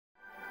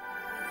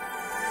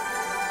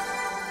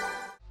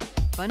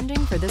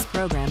Funding for this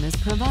program is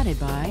provided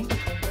by.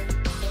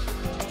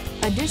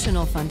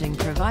 Additional funding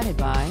provided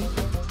by.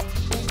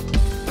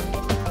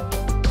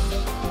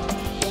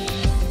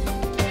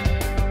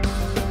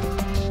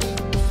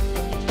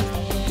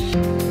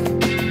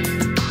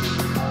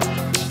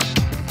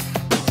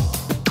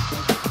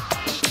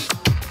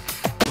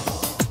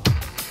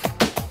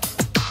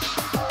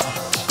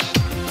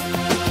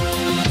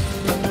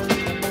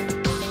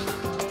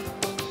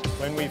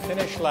 When we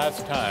finished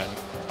last time,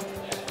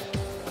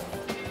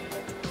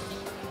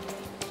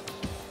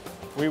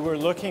 we were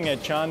looking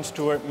at John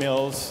Stuart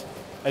Mill's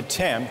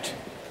attempt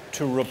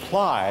to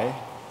reply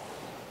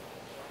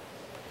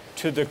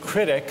to the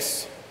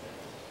critics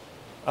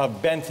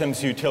of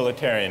Bentham's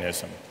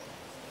utilitarianism.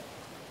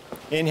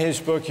 In his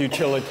book,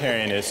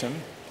 Utilitarianism,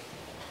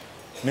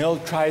 Mill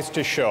tries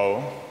to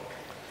show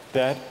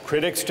that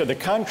critics to the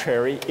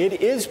contrary,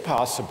 it is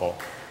possible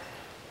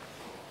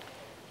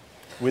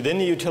within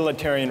the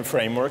utilitarian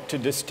framework to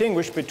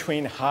distinguish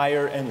between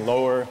higher and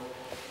lower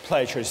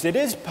pleasures. It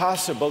is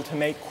possible to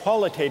make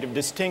qualitative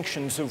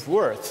distinctions of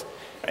worth,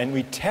 and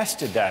we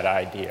tested that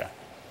idea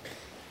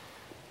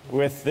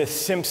with the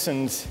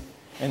Simpsons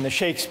and the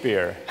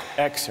Shakespeare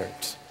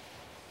excerpts.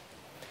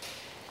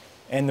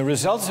 And the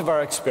results of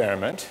our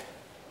experiment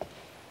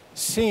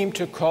seem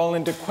to call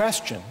into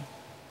question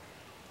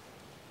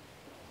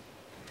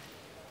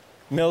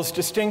Mill's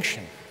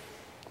distinction,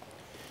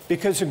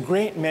 because a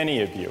great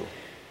many of you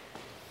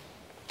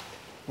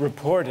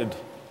reported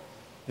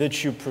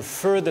that you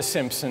prefer the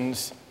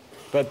Simpsons,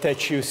 but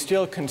that you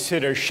still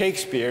consider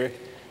Shakespeare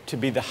to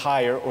be the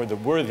higher or the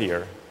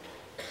worthier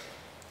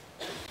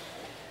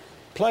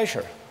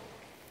pleasure.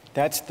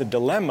 That's the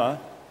dilemma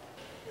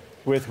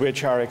with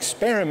which our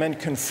experiment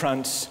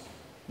confronts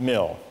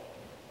Mill.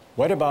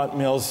 What about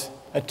Mill's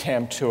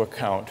attempt to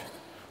account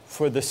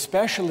for the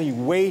specially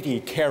weighty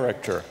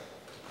character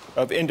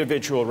of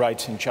individual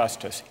rights and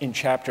justice in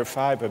Chapter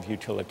 5 of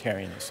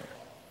Utilitarianism?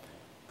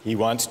 He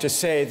wants to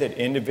say that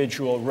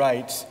individual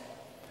rights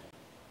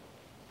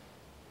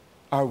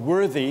are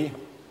worthy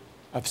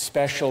of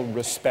special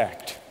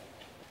respect.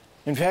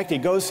 In fact, he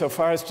goes so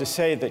far as to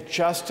say that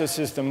justice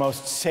is the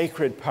most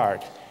sacred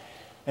part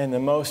and the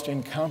most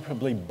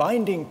incomparably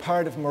binding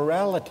part of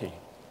morality.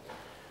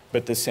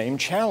 But the same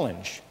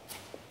challenge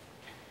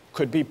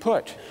could be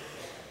put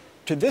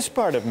to this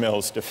part of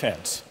Mill's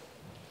defense.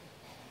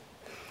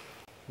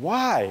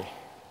 Why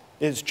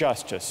is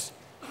justice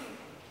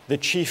the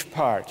chief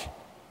part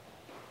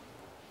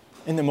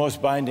and the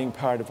most binding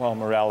part of all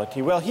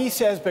morality? Well, he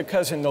says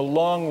because in the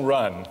long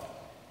run,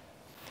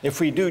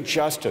 if we do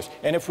justice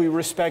and if we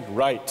respect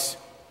rights,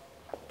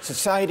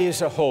 society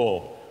as a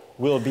whole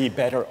will be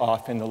better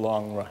off in the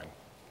long run.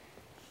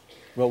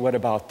 Well, what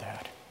about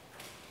that?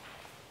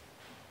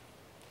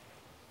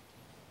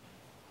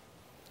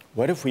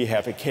 What if we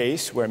have a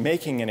case where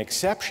making an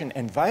exception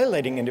and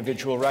violating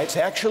individual rights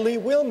actually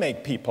will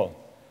make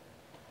people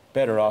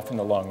better off in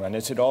the long run?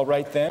 Is it all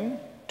right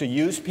then to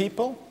use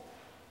people?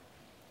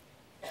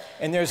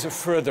 And there's a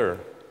further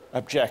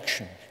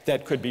objection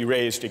that could be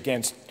raised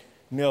against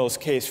Mill's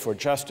case for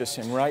justice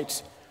and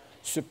rights.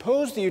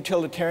 Suppose the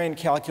utilitarian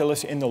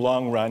calculus in the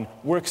long run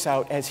works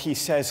out as he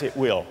says it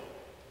will,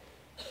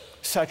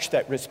 such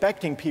that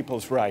respecting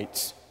people's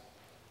rights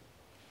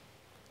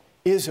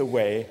is a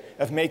way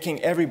of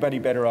making everybody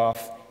better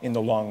off in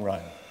the long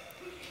run.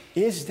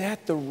 Is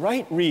that the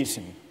right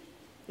reason?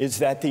 Is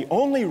that the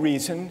only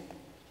reason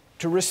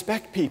to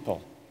respect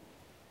people?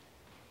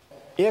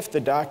 If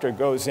the doctor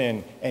goes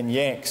in and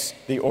yanks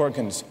the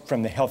organs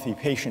from the healthy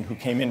patient who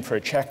came in for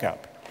a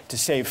checkup to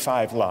save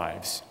 5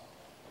 lives,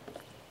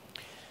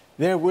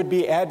 there would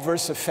be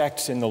adverse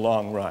effects in the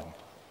long run.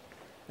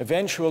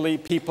 Eventually,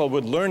 people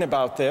would learn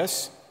about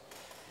this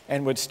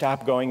and would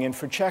stop going in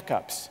for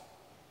checkups.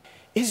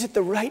 Is it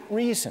the right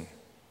reason?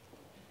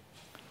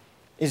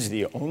 Is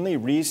the only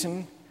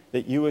reason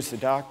that you as the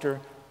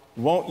doctor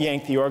won't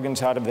yank the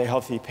organs out of the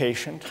healthy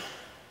patient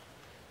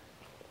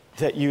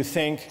that you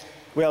think,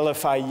 well,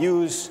 if I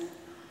use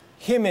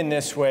him in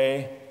this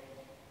way,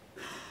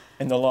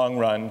 in the long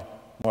run,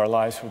 more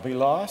lives will be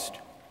lost?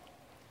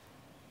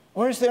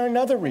 Or is there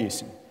another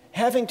reason,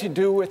 having to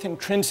do with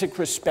intrinsic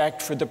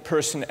respect for the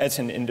person as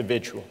an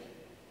individual?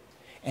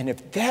 And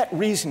if that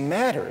reason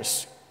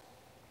matters,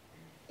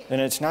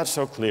 then it's not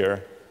so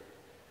clear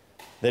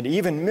that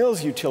even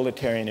Mill's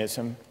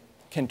utilitarianism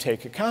can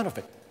take account of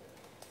it.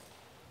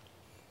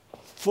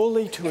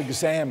 Fully to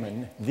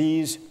examine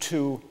these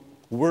two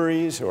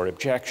worries or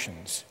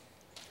objections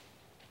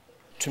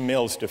to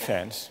Mill's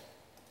defense,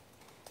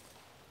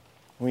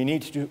 we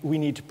need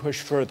to push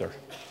further.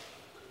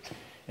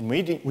 And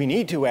we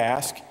need to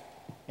ask,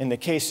 in the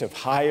case of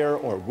higher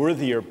or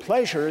worthier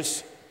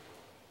pleasures,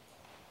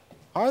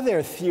 are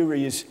there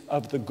theories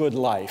of the good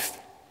life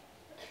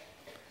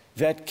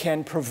that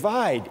can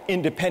provide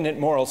independent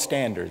moral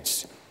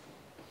standards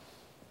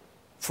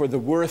for the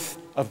worth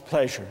of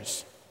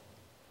pleasures?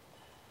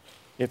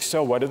 If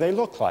so, what do they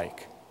look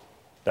like?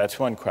 That's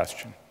one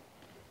question.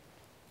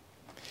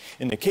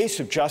 In the case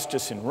of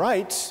justice and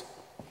rights,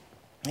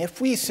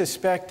 If we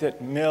suspect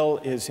that Mill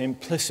is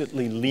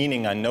implicitly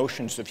leaning on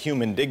notions of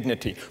human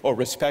dignity or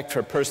respect for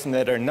a person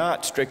that are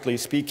not, strictly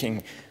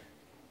speaking,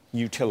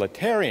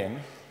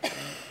 utilitarian,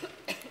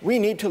 we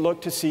need to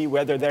look to see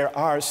whether there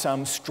are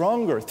some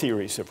stronger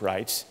theories of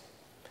rights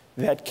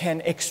that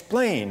can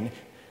explain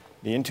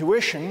the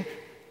intuition,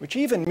 which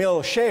even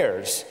Mill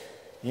shares,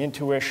 the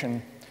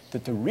intuition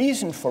that the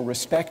reason for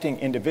respecting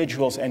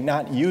individuals and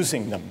not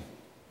using them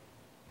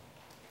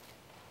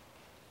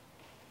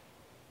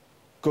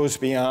goes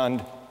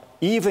beyond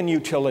even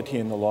utility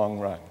in the long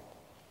run.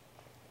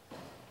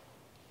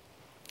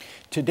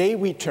 Today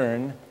we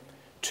turn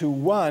to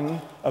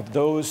one of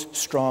those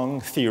strong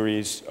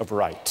theories of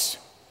rights.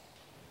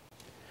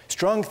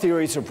 Strong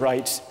theories of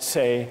rights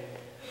say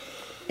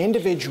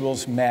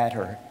individuals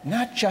matter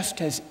not just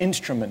as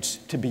instruments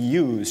to be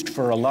used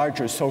for a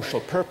larger social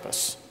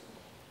purpose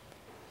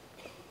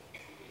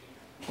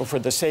or for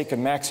the sake of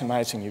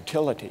maximizing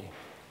utility.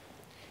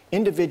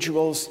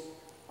 Individuals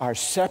are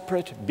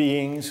separate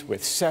beings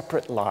with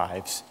separate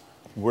lives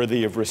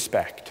worthy of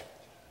respect.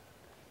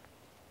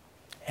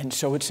 And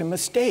so it's a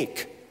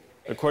mistake,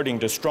 according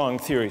to strong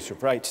theories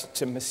of rights,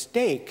 it's a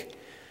mistake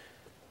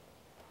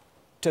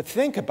to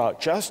think about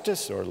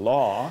justice or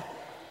law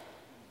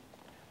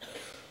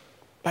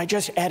by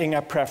just adding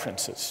up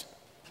preferences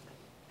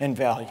and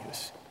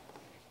values.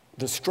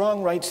 The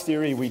strong rights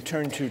theory we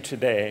turn to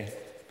today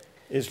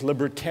is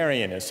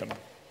libertarianism.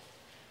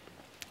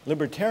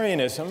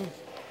 Libertarianism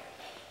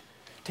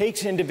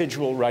takes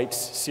individual rights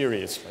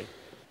seriously.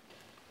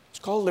 It's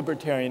called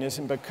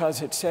libertarianism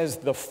because it says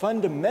the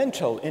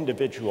fundamental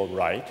individual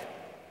right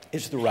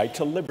is the right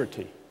to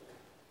liberty.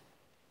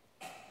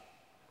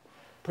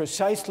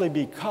 Precisely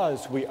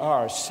because we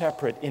are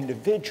separate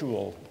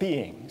individual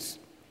beings,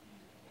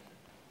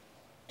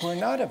 we're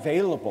not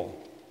available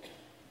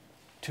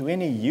to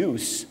any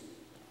use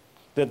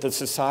that the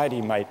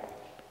society might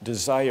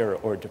desire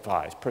or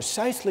devise.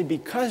 Precisely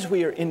because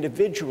we are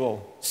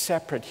individual,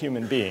 separate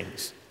human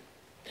beings,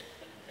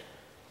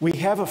 we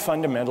have a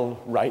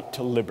fundamental right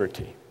to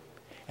liberty.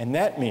 And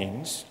that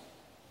means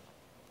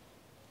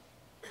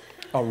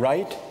a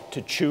right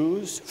to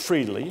choose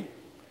freely,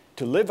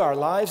 to live our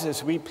lives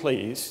as we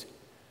please,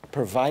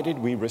 provided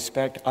we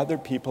respect other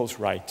people's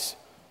rights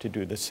to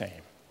do the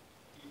same.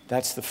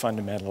 That's the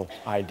fundamental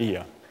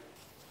idea.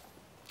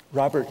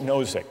 Robert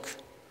Nozick,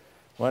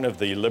 one of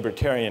the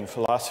libertarian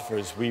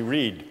philosophers we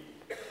read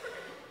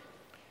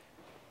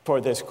for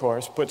this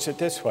course, puts it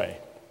this way: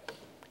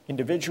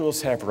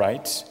 individuals have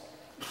rights.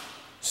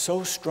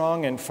 So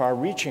strong and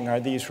far-reaching are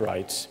these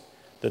rights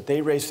that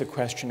they raise the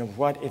question of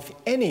what, if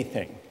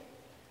anything,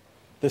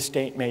 the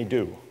state may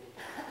do.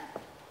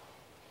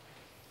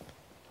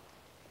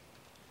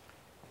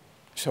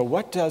 So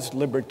what does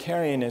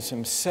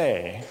libertarianism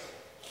say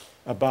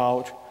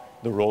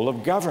about the role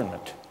of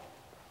government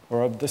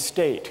or of the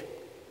state?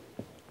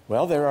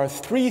 Well, there are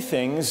three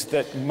things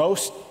that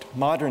most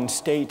modern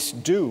states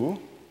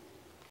do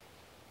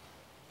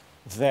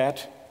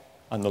that,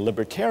 on the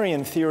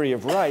libertarian theory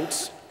of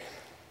rights,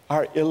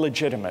 are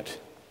illegitimate,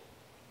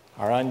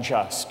 are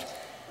unjust.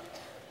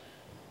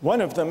 One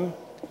of them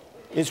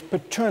is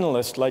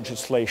paternalist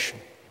legislation.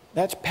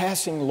 That's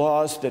passing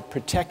laws that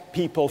protect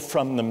people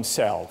from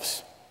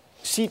themselves.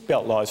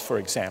 Seatbelt laws, for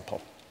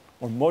example,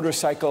 or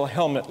motorcycle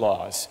helmet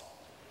laws.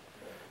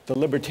 The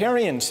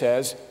libertarian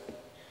says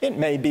it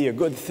may be a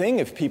good thing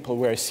if people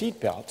wear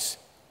seatbelts,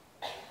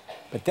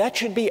 but that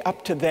should be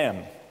up to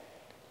them.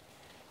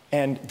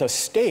 And the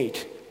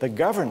state, the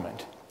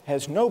government,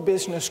 has no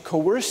business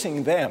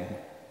coercing them,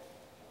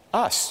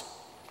 us,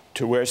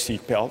 to wear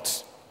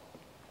seatbelts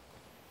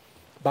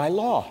by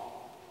law.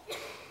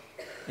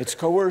 It's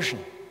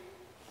coercion.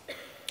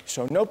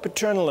 So no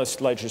paternalist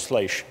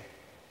legislation,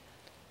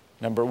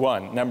 number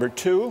one. Number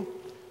two,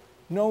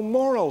 no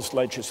morals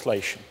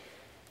legislation.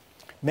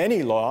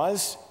 Many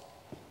laws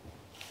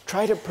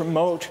try to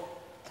promote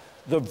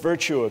the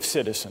virtue of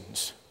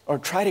citizens or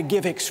try to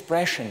give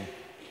expression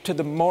to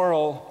the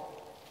moral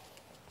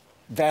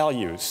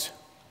values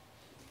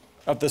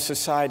of the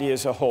society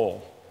as a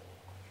whole.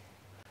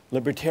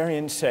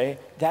 Libertarians say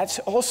that's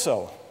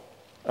also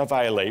a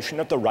violation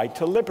of the right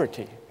to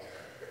liberty.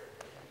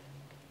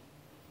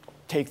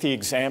 Take the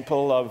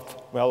example of,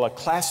 well, a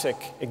classic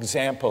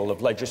example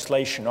of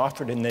legislation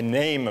offered in the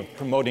name of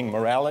promoting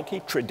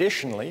morality,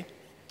 traditionally,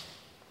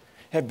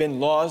 have been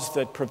laws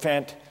that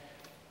prevent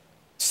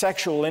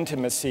sexual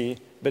intimacy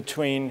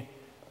between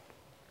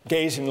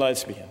gays and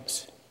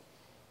lesbians.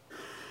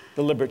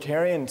 The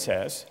libertarian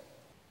says,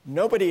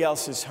 nobody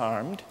else is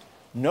harmed,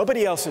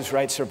 nobody else's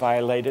rights are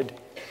violated,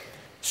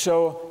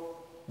 so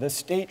the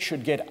state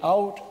should get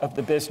out of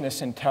the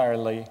business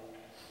entirely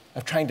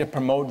of trying to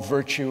promote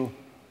virtue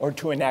or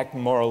to enact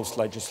morals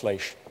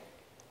legislation.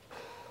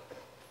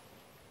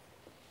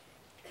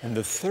 And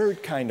the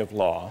third kind of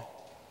law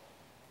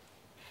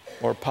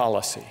or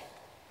policy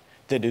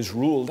that is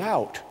ruled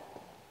out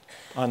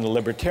on the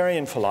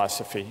libertarian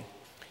philosophy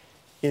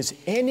is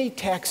any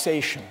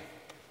taxation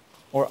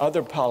or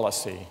other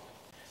policy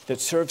that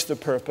serves the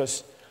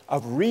purpose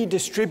of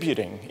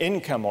redistributing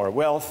income or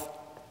wealth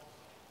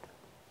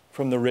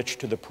from the rich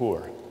to the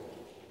poor.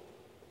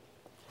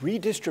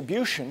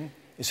 Redistribution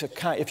is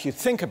if you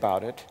think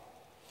about it,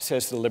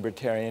 says the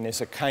libertarian,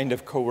 is a kind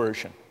of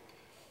coercion.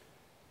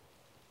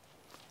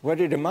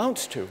 What it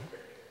amounts to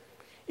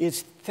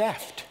is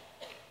theft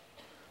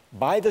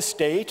by the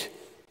state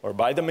or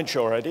by the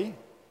majority,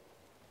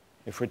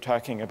 if we're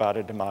talking about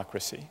a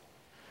democracy,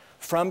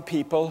 from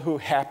people who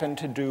happen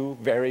to do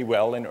very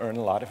well and earn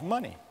a lot of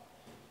money.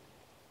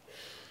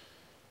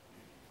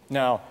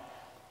 Now,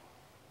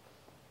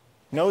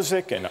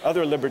 Nozick and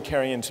other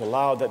libertarians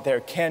allow that there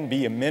can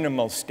be a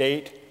minimal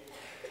state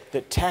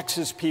that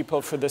taxes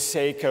people for the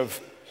sake of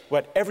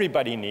what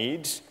everybody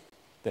needs: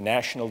 the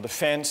national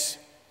defense,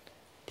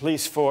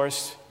 police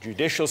force,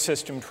 judicial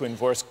system to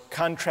enforce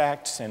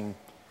contracts and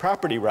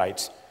property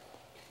rights.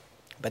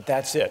 But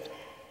that's it.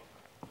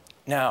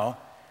 Now,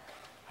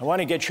 I want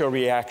to get your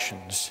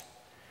reactions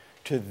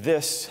to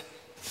this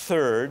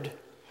third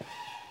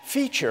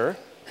feature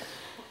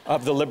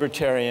of the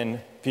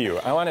libertarian view.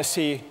 I want to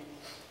see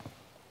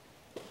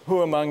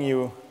who among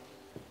you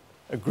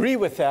agree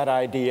with that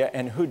idea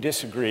and who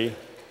disagree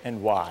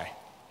and why.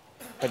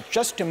 But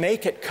just to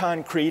make it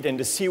concrete and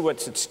to see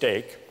what's at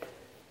stake,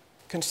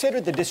 consider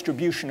the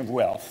distribution of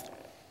wealth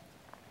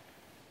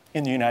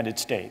in the United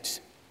States.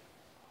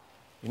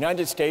 The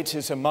United States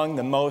is among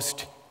the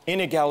most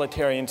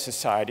inegalitarian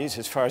societies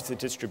as far as the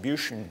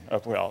distribution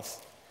of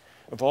wealth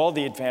of all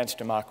the advanced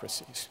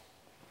democracies.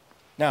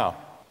 Now,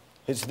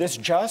 is this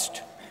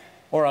just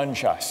or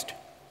unjust?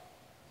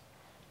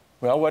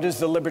 Well, what does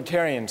the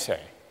libertarian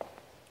say?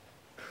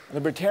 The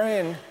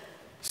libertarian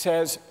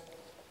says,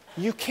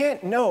 you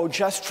can't know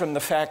just from the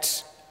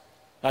facts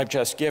I've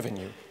just given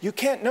you. You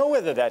can't know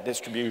whether that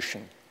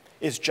distribution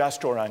is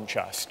just or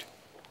unjust.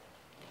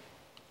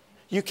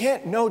 You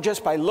can't know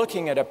just by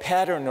looking at a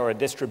pattern or a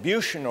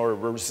distribution or a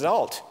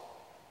result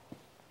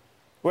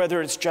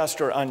whether it's just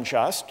or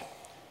unjust.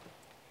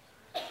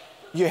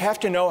 You have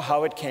to know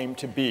how it came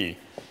to be.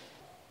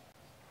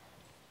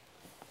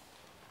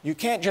 You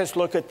can't just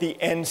look at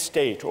the end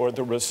state or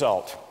the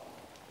result.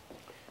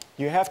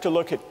 You have to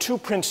look at two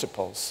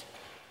principles.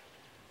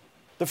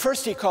 The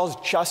first he calls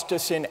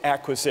justice in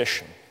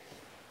acquisition,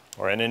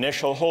 or in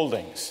initial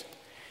holdings.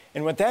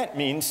 And what that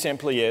means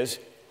simply is,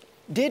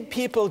 did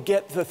people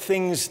get the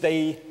things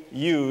they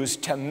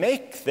used to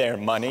make their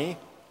money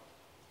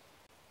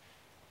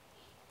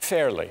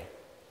fairly?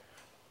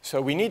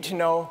 So we need to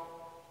know,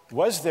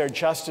 was there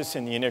justice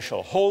in the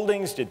initial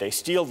holdings? Did they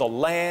steal the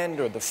land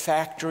or the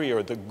factory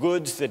or the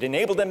goods that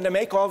enabled them to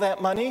make all that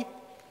money?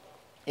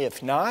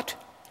 If not,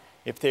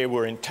 if they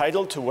were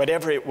entitled to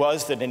whatever it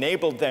was that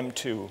enabled them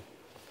to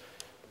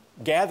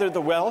gather the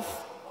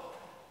wealth,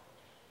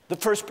 the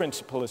first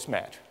principle is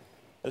met.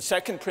 The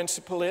second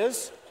principle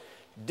is,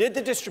 did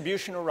the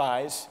distribution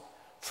arise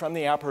from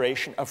the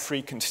operation of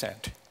free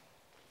consent?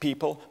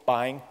 People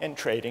buying and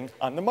trading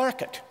on the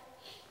market.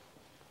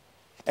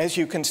 As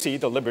you can see,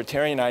 the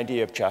libertarian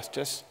idea of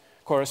justice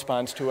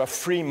corresponds to a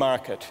free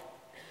market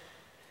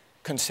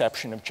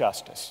conception of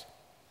justice.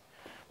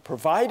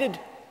 Provided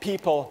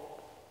people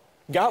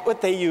got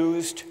what they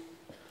used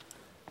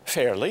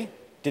fairly,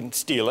 didn't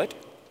steal it,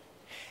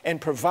 and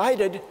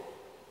provided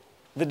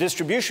the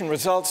distribution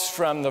results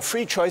from the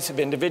free choice of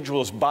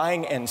individuals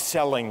buying and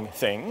selling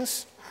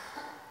things,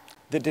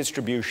 the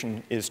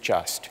distribution is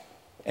just.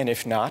 And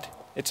if not,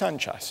 it's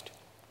unjust.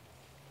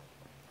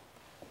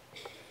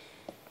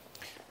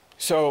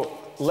 So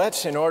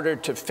let's, in order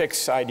to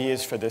fix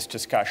ideas for this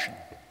discussion,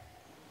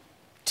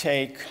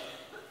 take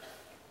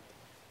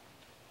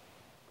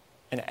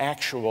an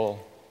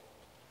actual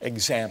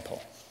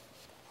example.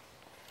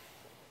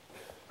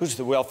 Who's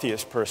the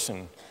wealthiest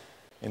person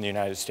in the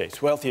United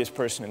States? Wealthiest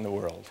person in the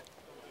world?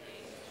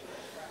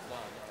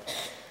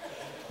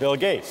 Bill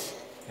Gates.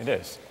 It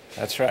is.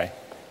 That's right.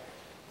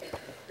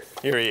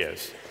 Here he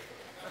is.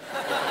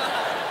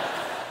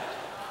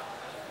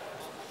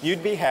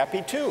 You'd be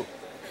happy too.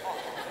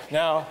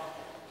 Now,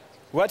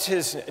 what's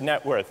his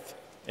net worth?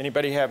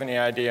 Anybody have any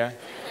idea?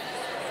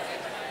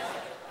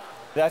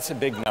 That's a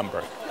big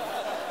number.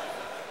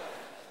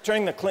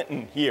 During the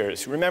Clinton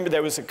years, remember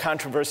there was a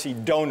controversy.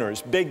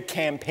 Donors, big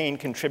campaign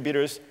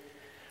contributors,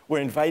 were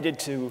invited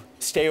to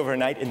stay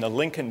overnight in the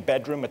Lincoln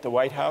bedroom at the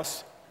White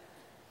House.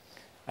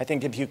 I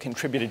think if you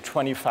contributed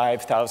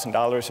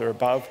 $25,000 or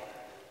above,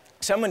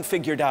 someone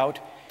figured out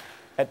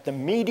at the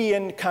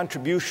median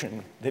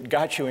contribution that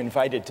got you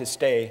invited to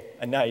stay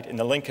a night in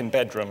the Lincoln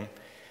bedroom,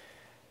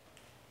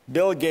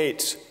 Bill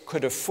Gates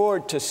could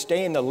afford to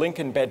stay in the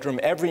Lincoln bedroom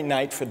every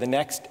night for the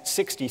next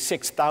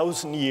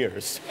 66,000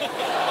 years.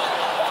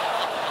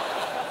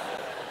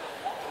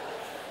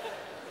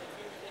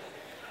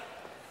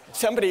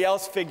 Somebody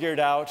else figured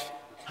out,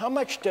 how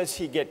much does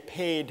he get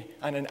paid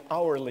on an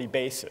hourly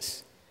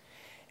basis?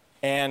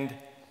 And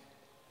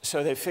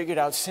so they figured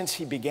out, since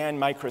he began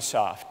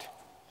Microsoft,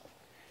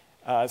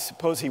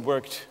 suppose he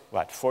worked,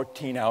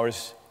 14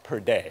 hours per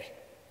day.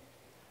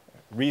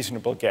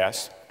 Reasonable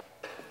guess.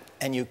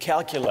 And you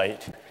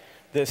calculate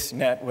this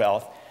net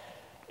wealth.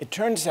 it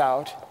turns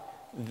out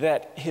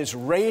that his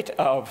rate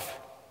of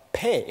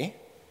pay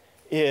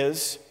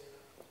is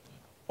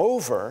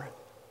over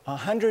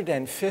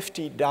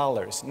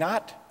 $150,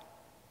 not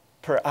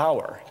per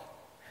hour,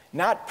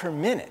 not per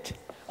minute,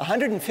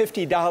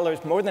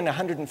 $150, more than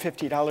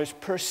 $150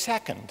 per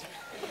second.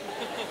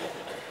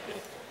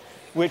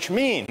 Which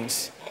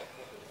means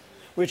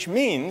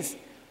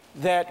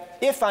that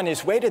if on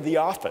his way to the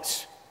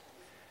office,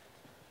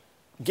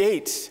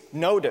 Gates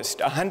noticed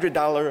a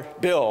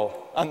 $100 bill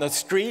on the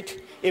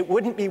street, it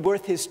wouldn't be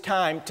worth his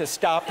time to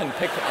stop and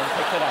pick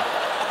it up.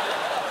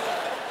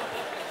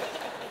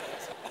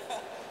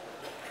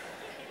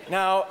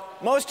 Now,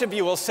 most of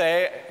you will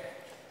say,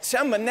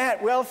 someone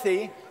that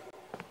wealthy,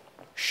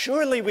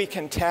 surely we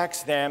can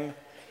tax them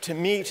to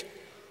meet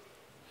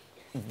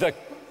the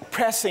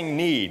pressing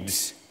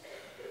needs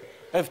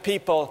of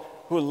people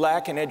who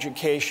lack an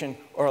education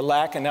or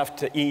lack enough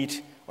to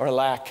eat or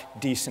lack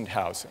decent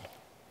housing.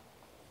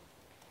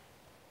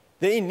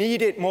 They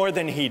need it more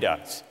than he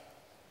does.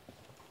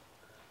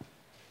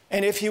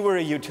 And if you were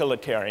a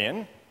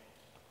utilitarian,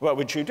 what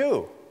would you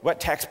do?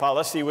 What tax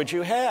policy would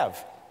you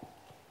have?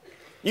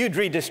 You'd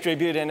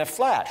redistribute in a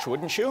flash,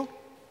 wouldn't you?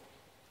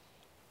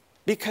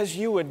 Because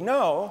you would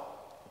know,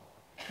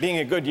 being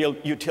a good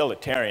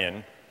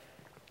utilitarian,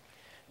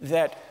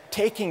 that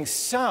taking a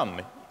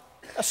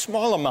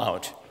small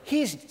amount,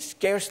 he's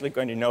scarcely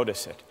going to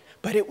notice it,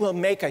 but it will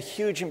make a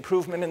huge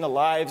improvement in the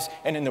lives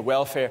and in the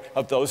welfare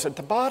of those at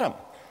the bottom.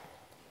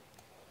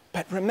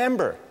 But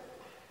remember,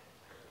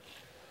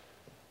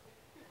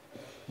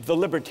 the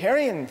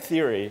libertarian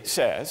theory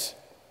says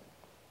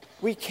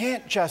we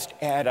can't just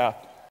add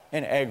up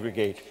and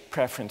aggregate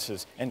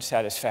preferences and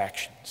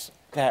satisfactions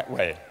that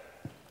way.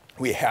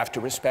 We have to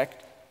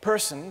respect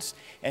persons,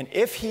 and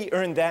if he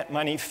earned that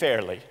money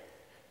fairly,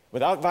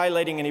 without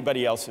violating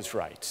anybody else's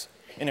rights,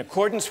 in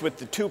accordance with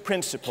the two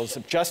principles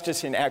of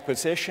justice in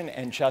acquisition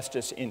and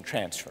justice in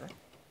transfer,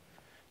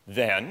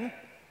 then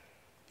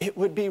it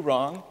would be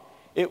wrong,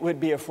 it would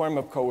be a form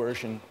of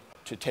coercion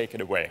to take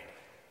it away.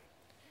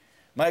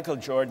 Michael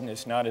Jordan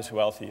is not as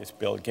wealthy as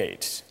Bill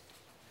Gates,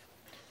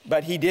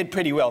 but he did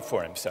pretty well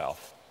for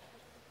himself.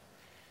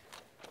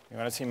 You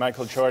want to see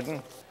Michael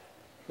Jordan?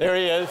 There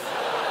he is.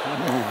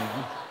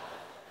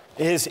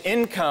 His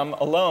income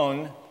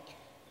alone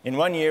in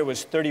 1 year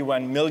was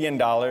 $31 million,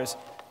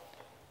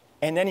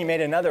 and then he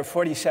made another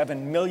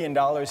 $47 million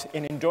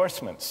in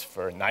endorsements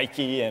for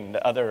Nike and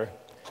other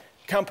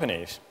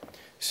companies.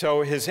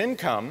 So his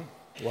income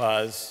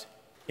was,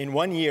 in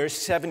 1 year,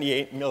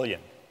 $78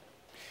 million.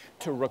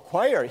 To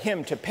require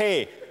him to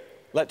pay,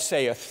 let's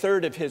say, a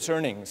third of his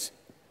earnings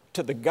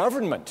to the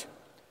government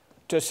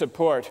to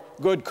support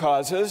good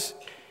causes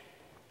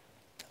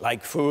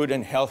like food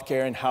and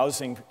healthcare and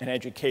housing and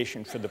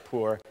education for the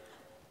poor,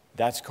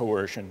 that's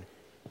coercion.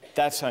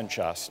 That's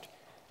unjust.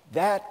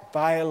 That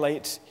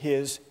violates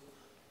his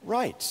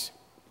rights.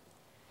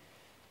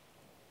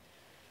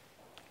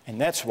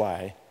 And that's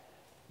why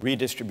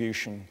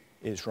redistribution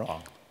is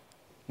wrong.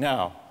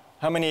 Now,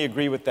 how many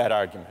agree with that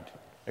argument?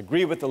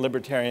 Agree with the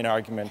libertarian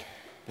argument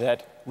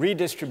that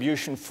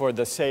redistribution for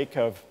the sake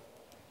of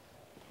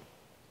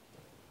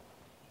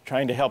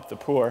trying to help the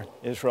poor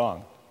is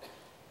wrong?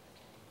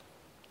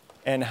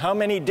 And how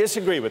many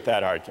disagree with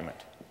that argument?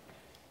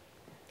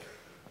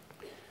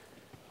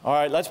 All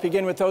right, let's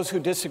begin with those who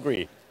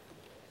disagree.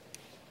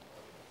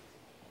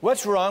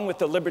 What's wrong with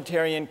the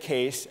libertarian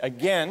case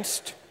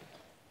against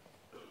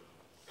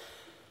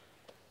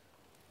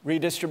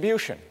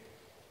redistribution?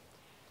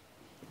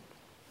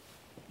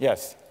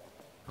 Yes?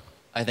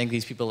 I think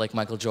these people like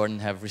Michael Jordan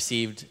have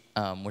received,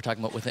 we're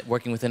talking about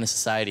working within a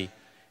society,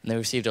 and they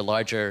received a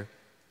larger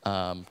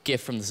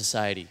gift from the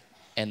society,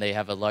 and they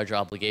have a larger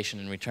obligation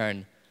in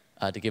return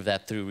to give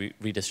that through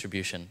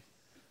redistribution.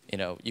 You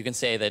know, you can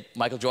say that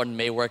Michael Jordan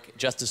may work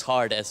just as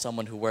hard as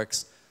someone who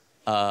works,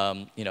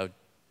 you know,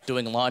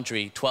 doing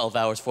laundry 12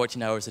 hours,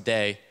 14 hours a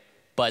day,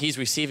 but he's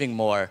receiving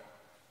more.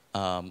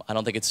 I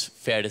don't think it's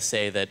fair to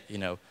say that, you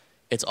know,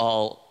 it's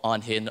all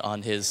on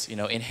his, you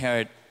know,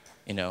 inherent,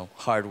 you know,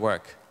 hard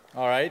work.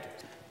 All right.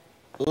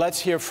 Let's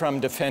hear from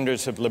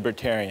defenders of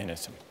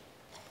libertarianism.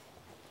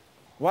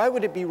 Why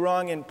would it be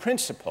wrong in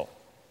principle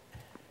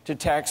to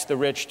tax the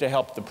rich to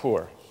help the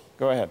poor?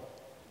 Go ahead.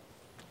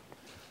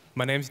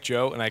 My name's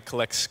Joe, and I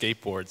collect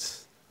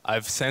skateboards.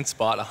 I've since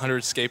bought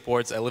 100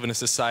 skateboards. I live in a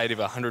society of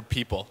 100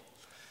 people.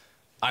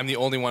 I'm the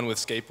only one with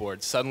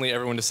skateboards. Suddenly,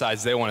 everyone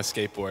decides they want a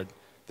skateboard.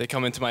 They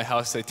come into my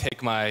house, they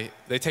take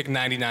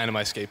 99 of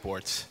my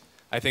skateboards.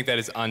 I think that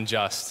is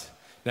unjust.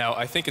 Now,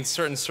 I think in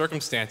certain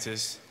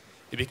circumstances,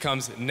 it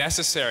becomes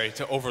necessary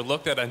to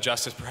overlook that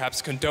injustice,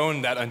 perhaps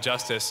condone that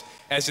injustice,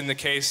 as in the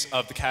case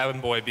of the cabin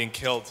boy being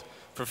killed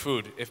for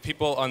food. If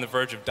people are on the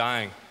verge of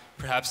dying,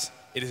 perhaps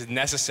it is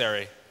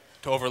necessary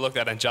to overlook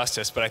that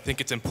injustice, but I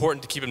think it's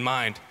important to keep in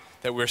mind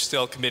that we're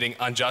still committing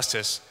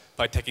injustice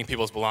by taking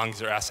people's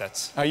belongings or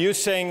assets. Are you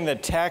saying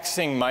that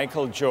taxing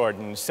Michael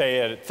Jordan, say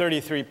at a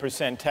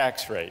 33%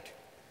 tax rate,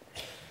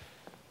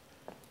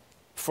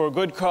 for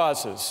good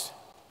causes,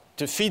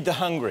 to feed the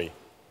hungry,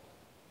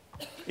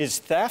 is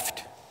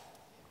theft?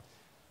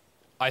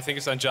 I think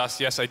it's unjust.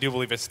 Yes, I do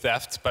believe it's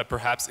theft, but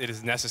perhaps it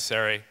is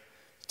necessary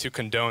to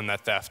condone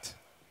that theft.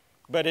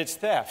 But it's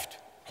theft.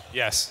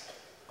 Yes.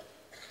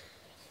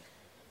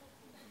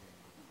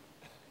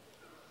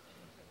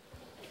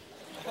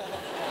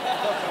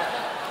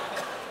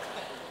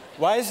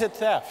 Why is it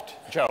theft,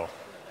 Joe?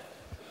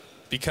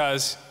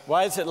 Because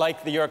Why is it like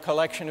your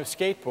collection of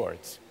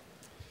skateboards?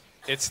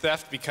 it's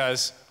theft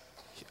because,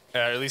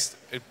 at least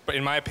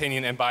in my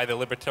opinion and by the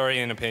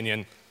libertarian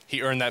opinion,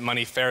 he earned that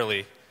money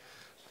fairly,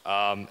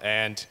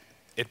 and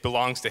it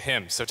belongs to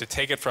him. So to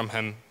take it from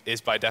him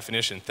is by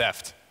definition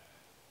theft.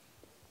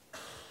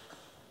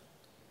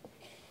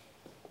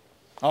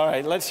 All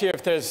right, let's hear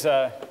if there's,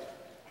 who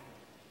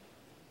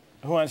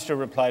wants to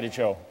reply to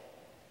Joe?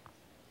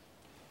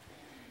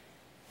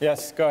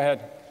 Yes, go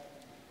ahead.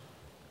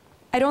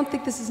 I don't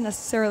think this is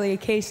necessarily a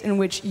case in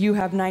which you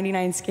have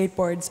 99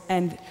 skateboards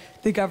and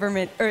the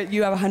government, or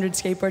you have 100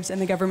 skateboards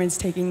and the government's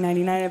taking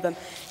 99 of them.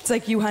 It's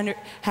like you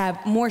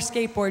have more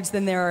skateboards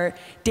than there are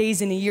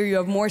days in a year. You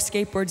have more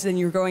skateboards than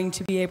you're going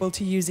to be able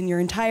to use in your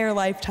entire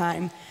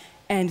lifetime,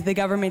 and the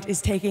government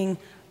is taking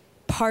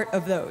part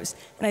of those.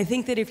 And I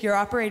think that if you're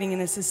operating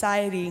in a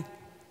society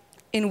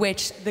in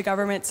which the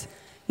government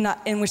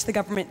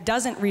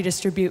doesn't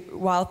redistribute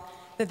wealth,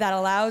 that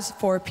allows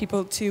for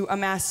people to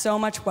amass so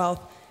much wealth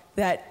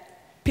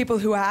that people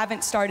who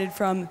haven't started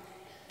from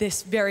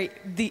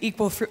the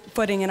equal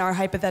footing in our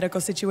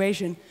hypothetical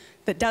situation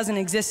that doesn't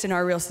exist in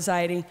our real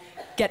society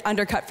get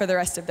undercut for the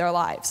rest of their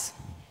lives.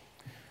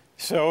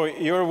 So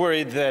you're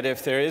worried that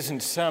if there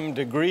isn't some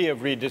degree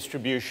of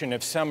redistribution,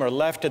 if some are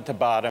left at the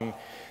bottom,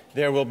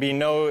 there will be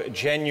no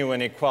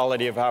genuine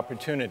equality of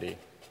opportunity.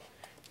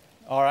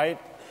 All right?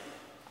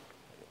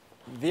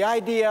 The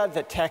idea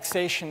that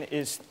taxation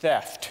is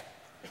theft.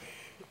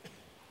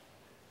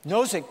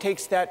 Nozick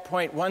takes that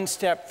point one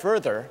step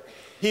further.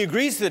 He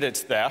agrees that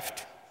it's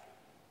theft.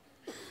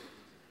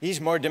 He's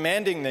more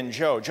demanding than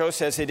Joe. Joe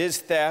says it is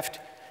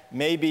theft.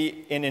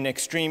 Maybe in an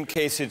extreme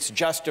case it's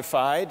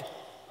justified.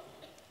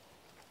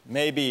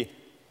 Maybe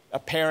a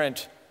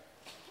parent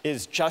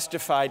is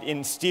justified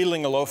in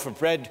stealing a loaf of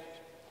bread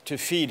to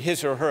feed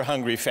his or her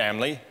hungry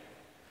family.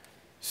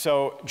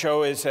 So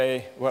Joe is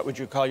what would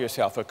you call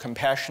yourself, a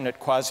compassionate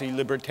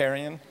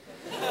quasi-libertarian?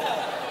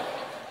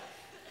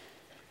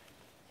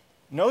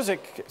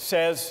 Nozick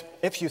says,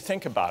 if you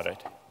think about it,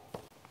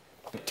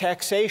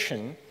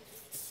 taxation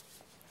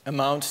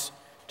amounts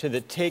to the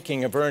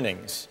taking of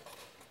earnings.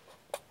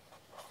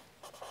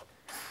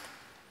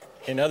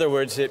 In other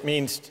words, it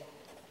means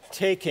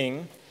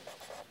taking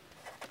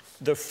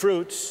the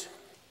fruits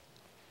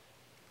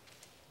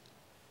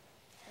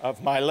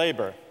of my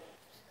labor.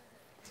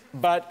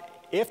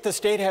 But if the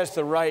state has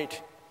the right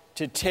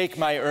to take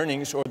my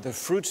earnings or the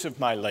fruits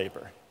of my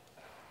labor,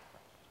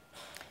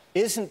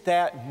 isn't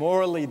that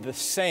morally the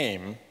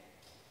same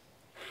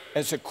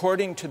as,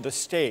 according to the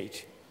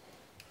state,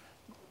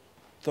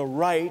 the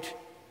right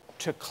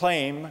to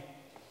claim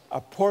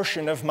a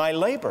portion of my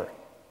labor?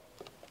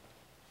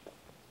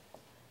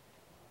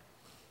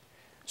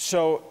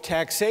 So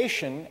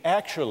taxation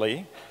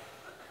actually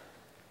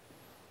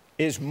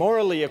is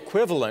morally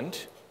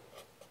equivalent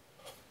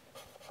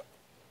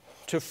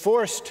to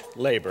forced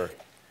labor,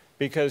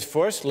 because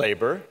forced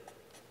labor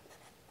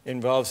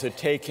involves the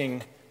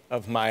taking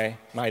of my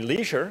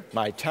leisure,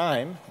 my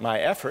time, my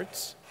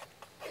efforts,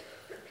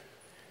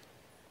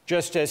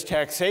 just as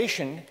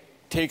taxation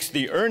takes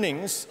the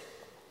earnings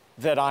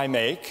that I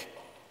make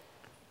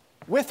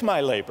with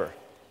my labor.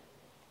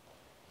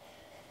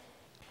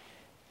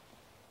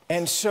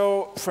 And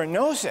so for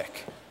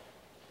Nozick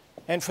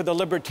and for the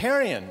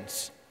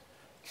libertarians,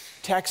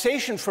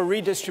 taxation for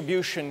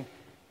redistribution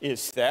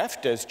is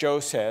theft, as Joe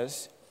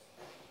says,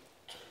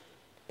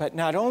 but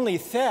not only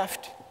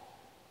theft,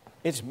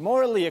 it's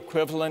morally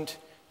equivalent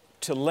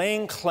to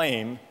laying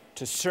claim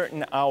to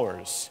certain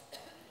hours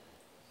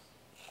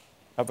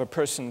of a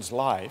person's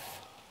life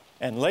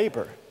and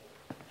labor.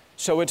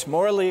 So it's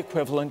morally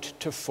equivalent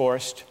to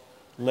forced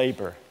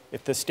labor.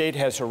 If the state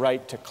has a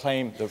right to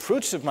claim the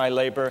fruits of my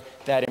labor,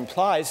 that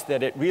implies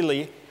that it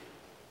really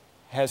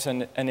has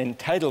an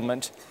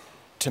entitlement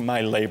to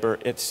my labor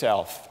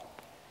itself.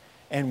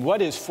 And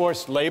what is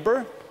forced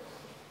labor?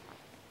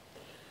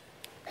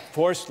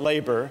 Forced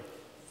labor,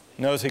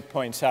 Nozick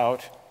points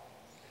out,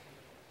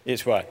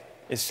 is what?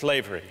 Is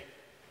slavery.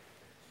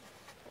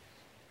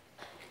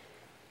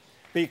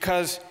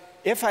 Because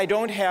if I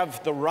don't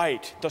have the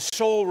right, the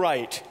sole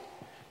right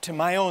to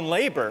my own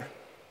labor,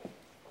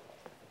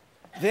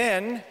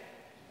 then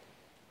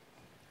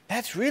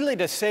that's really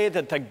to say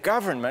that the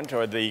government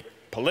or the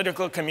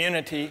political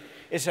community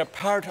is a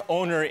part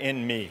owner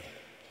in me.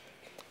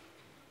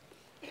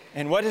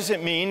 And what does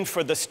it mean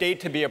for the state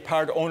to be a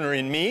part owner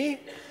in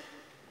me?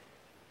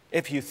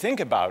 If you think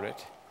about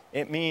it,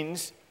 it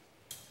means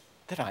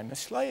that I'm a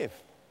slave,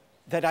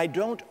 that I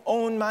don't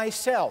own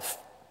myself.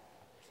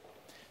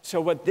 So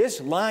what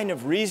this line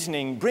of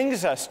reasoning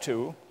brings us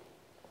to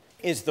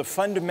is the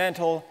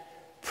fundamental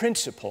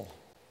principle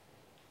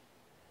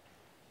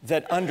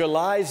that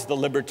underlies the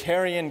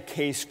libertarian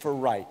case for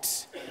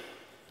rights.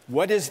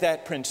 What is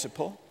that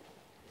principle?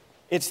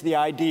 It's the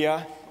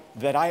idea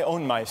that I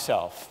own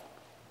myself.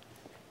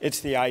 It's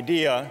the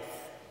idea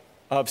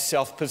of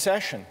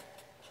self-possession.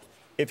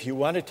 If you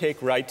want to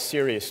take rights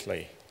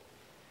seriously,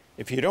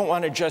 if you don't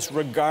want to just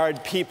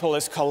regard people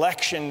as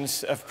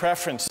collections of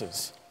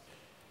preferences,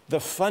 the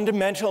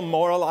fundamental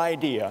moral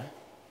idea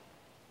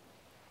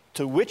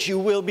to which you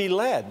will be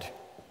led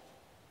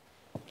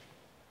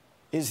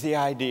is the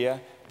idea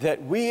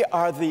that we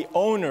are the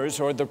owners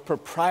or the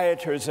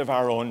proprietors of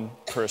our own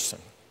person.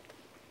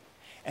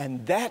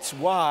 And that's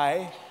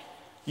why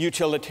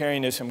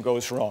utilitarianism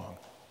goes wrong.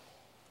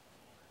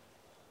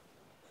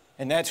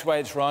 And that's why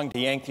it's wrong to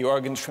yank the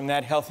organs from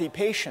that healthy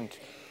patient.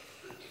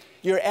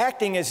 You're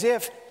acting as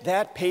if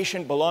that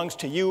patient belongs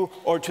to you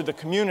or to the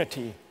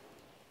community,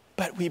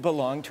 but we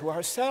belong to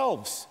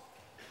ourselves.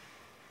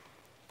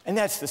 And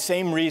that's the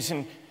same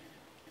reason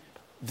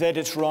that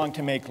it's wrong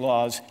to make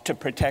laws to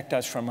protect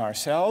us from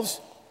ourselves,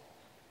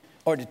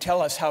 or to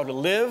tell us how to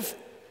live,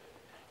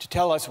 to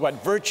tell us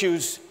what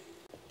virtues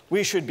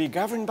we should be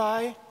governed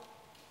by.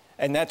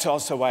 And that's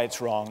also why it's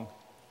wrong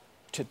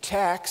to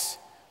tax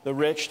the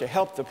rich, to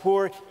help the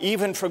poor,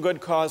 even for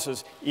good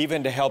causes,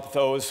 even to help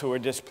those who were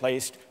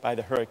displaced by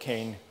the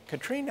Hurricane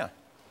Katrina.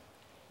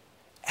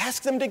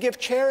 Ask them to give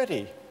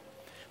charity.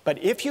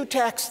 But if you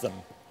tax them,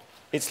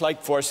 it's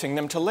like forcing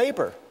them to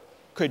labor.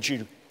 Could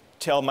you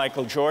tell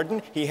Michael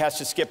Jordan he has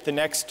to skip the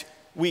next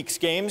week's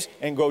games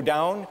and go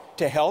down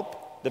to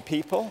help the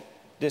people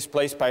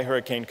displaced by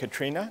Hurricane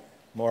Katrina?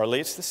 Morally,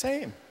 it's the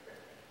same.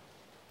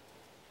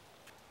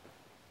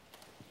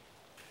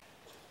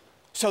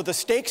 So the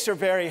stakes are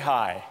very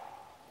high.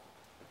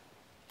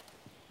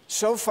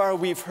 So far,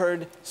 we've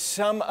heard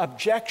some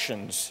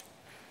objections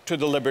to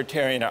the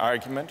libertarian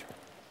argument,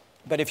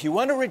 but if you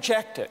want to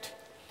reject it,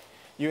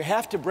 you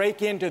have to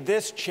break into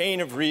this chain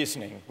of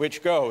reasoning,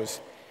 which goes,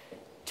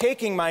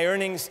 taking my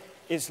earnings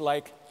is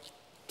like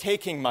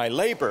taking my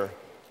labor,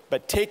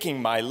 but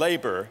taking my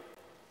labor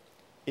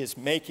is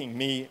making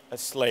me a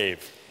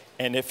slave.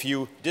 And if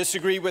you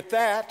disagree with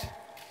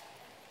that,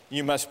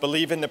 you must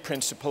believe in the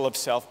principle of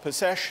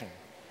self-possession.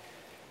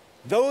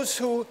 Those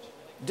who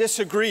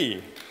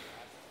disagree,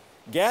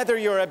 gather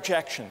your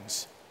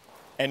objections,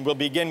 and we'll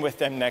begin with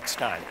them next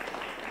time.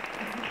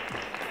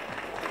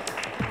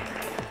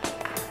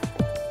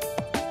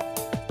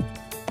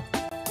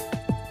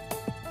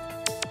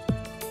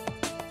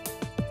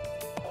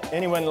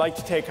 Anyone like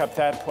to take up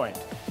that point?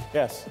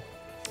 Yes.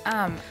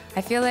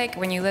 I feel like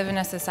when you live in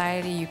a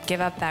society, you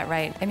give up that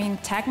right. I mean,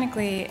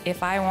 technically,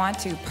 if I want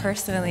to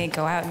personally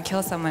go out and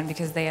kill someone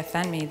because they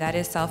offend me, that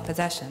is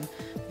self-possession.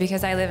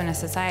 Because I live in a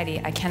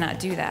society, I cannot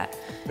do that.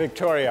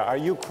 Victoria, are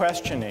you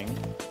questioning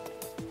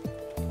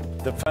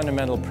the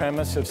fundamental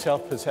premise of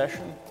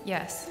self-possession?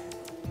 Yes.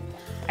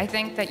 I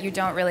think that you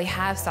don't really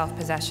have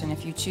self-possession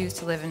if you choose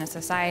to live in a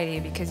society,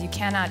 because you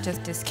cannot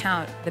just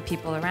discount the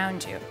people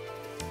around you.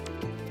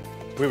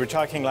 We were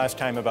talking last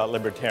time about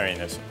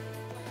libertarianism.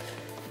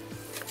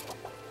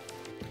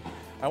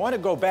 I want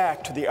to go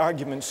back to the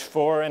arguments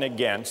for and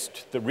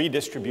against the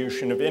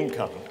redistribution of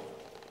income.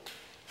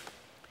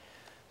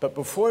 But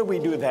before we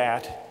do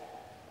that,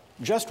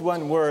 just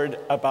one word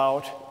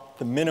about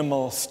the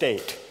minimal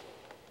state.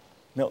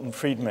 Milton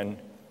Friedman,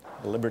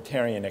 a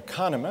libertarian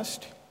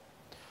economist,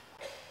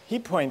 he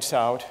points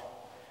out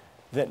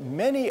that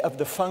many of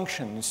the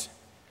functions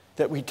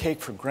that we take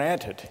for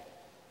granted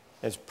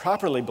as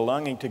properly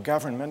belonging to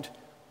government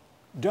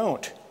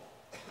don't.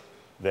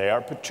 They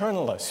are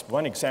paternalist.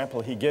 One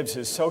example he gives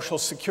is Social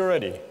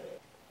Security.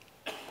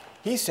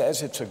 He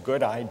says it's a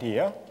good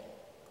idea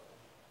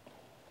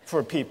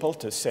for people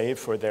to save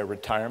for their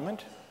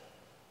retirement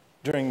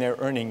during their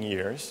earning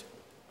years,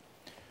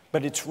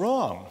 but it's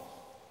wrong.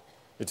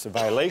 It's a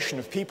violation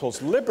of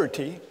people's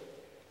liberty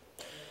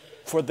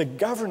for the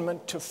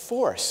government to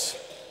force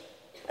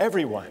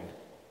everyone,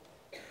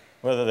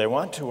 whether they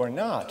want to or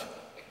not,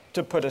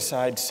 to put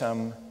aside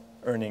some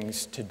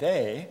earnings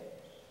today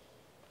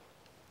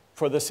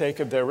for the sake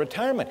of their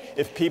retirement.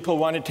 If people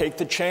want to take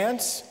the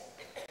chance,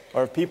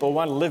 or if people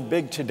want to live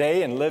big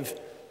today and live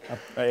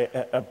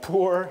a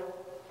poor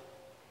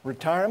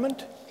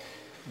retirement,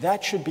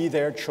 that should be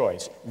their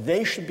choice.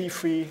 They should be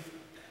free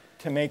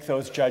to make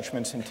those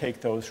judgments and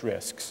take those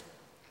risks.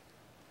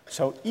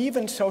 So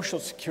even Social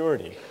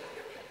Security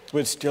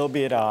would still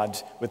be at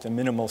odds with the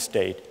minimal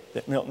state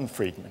that Milton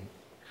Friedman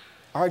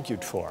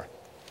argued for.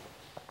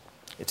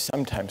 It's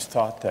sometimes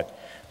thought that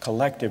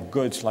collective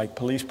goods like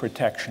police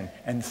protection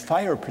and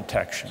fire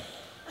protection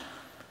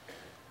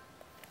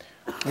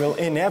will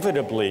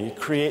inevitably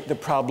create the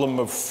problem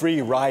of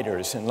free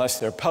riders unless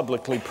they're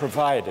publicly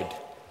provided.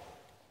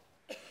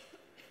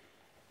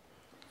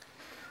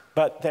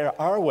 But there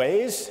are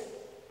ways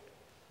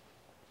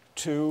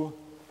to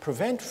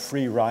prevent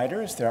free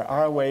riders. There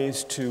are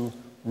ways to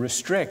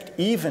restrict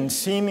even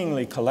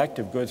seemingly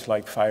collective goods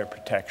like fire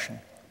protection.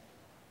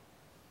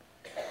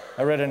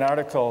 I read an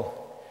article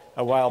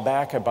a while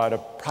back about a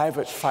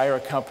private fire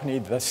company,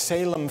 the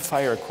Salem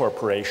Fire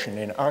Corporation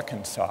in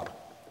Arkansas.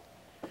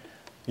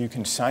 You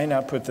can sign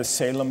up with the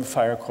Salem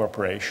Fire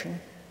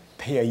Corporation,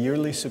 pay a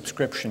yearly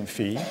subscription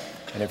fee,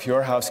 and if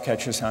your house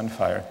catches on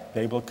fire,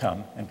 they will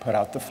come and put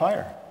out the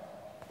fire.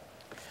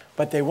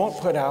 But they won't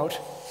put out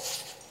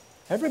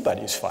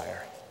everybody's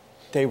fire.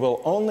 They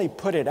will only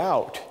put it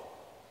out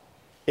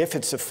if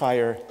it's a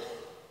fire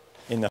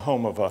in the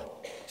home of a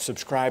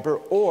subscriber,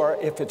 or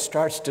if it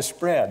starts to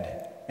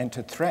spread and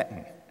to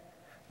threaten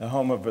the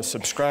home of a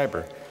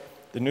subscriber.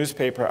 The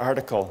newspaper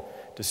article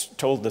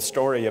told the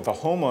story of a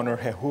homeowner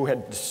who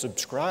had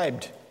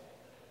subscribed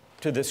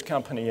to this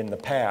company in the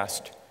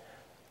past,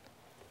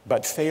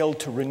 but failed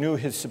to renew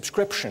his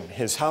subscription.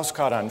 His house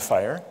caught on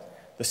fire.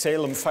 The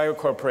Salem Fire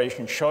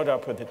Corporation showed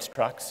up with its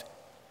trucks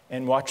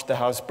and watched the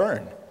house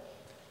burn,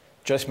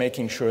 just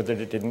making sure that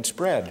it didn't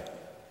spread.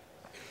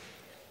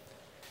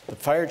 The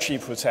fire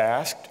chief was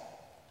asked,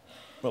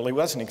 well, he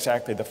wasn't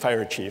exactly the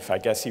fire chief, I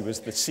guess he was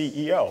the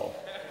CEO.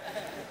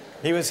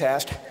 He was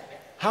asked,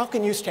 how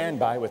can you stand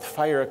by with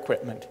fire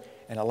equipment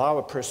and allow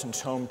a person's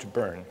home to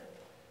burn?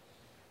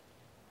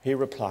 He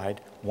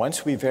replied,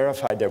 once we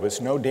verified there was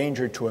no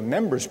danger to a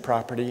member's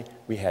property,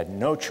 we had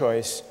no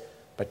choice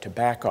but to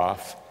back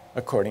off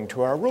according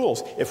to our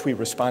rules. If we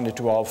responded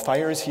to all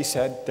fires, he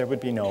said, there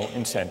would be no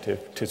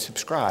incentive to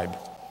subscribe.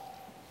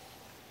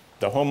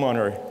 The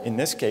homeowner, in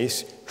this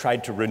case,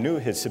 tried to renew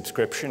his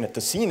subscription at the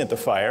scene of the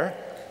fire,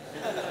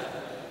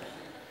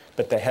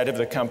 but the head of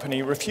the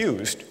company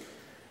refused.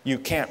 You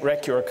can't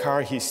wreck your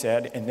car, he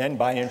said, and then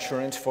buy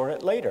insurance for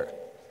it later.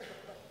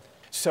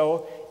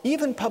 So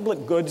even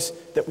public goods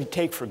that we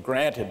take for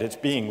granted as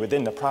being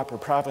within the proper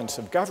province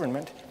of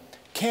government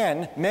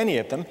can, many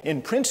of them,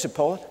 in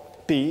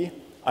principle, be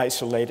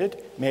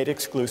isolated, made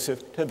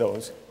exclusive to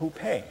those who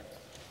pay.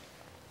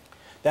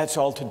 That's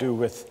all to do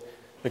with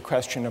the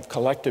question of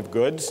collective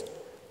goods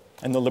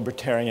and the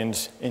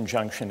libertarians'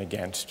 injunction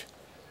against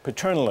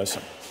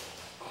paternalism.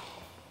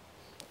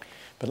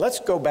 But let's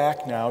go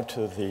back now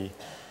to the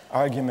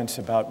arguments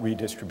about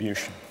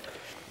redistribution.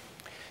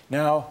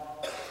 Now,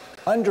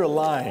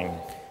 underlying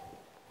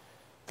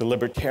the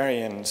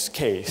libertarians'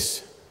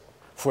 case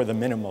for the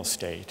minimal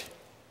state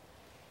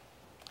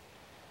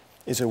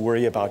is a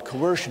worry about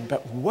coercion.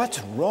 But what's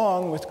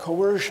wrong with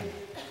coercion?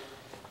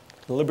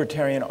 The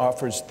libertarian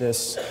offers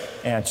this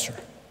answer.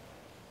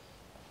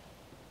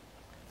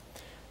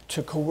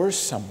 To coerce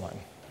someone,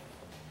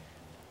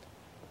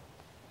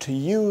 to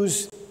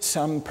use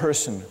some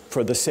person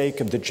for the sake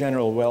of the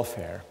general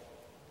welfare,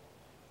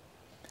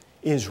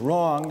 is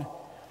wrong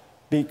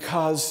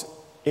because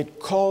it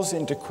calls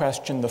into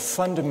question the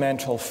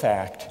fundamental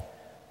fact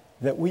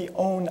that we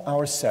own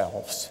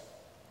ourselves,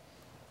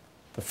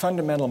 the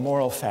fundamental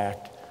moral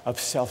fact of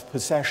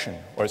self-possession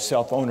or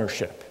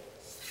self-ownership.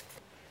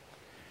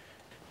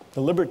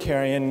 The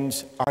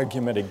libertarians'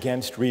 argument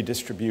against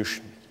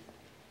redistribution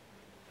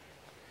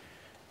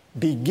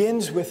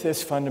begins with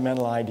this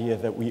fundamental idea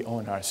that we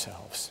own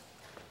ourselves.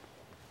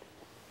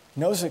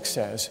 Nozick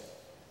says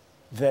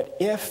that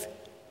if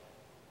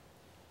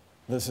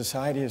the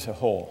society as a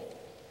whole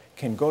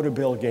can go to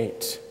Bill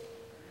Gates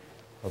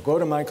or go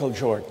to Michael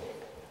Jordan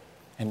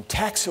and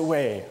tax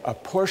away a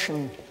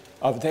portion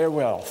of their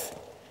wealth,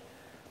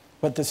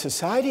 what the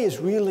society is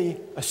really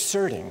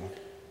asserting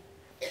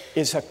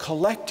is a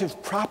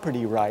collective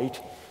property right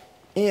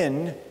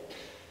in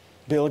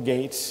Bill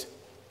Gates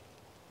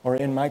or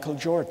in Michael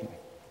Jordan.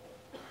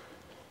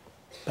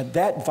 But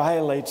that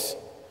violates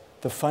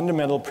the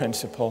fundamental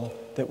principle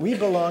that we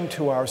belong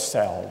to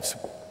ourselves.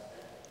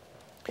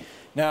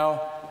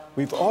 Now,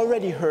 we've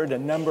already heard a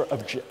number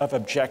of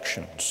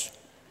objections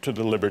to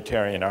the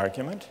libertarian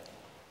argument.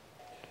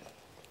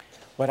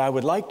 What I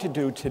would like to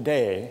do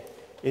today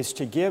is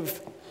to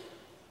give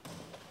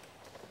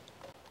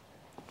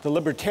the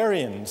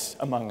libertarians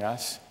among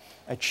us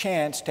a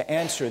chance to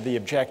answer the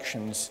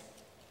objections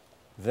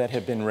that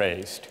have been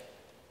raised.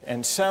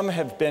 And some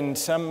have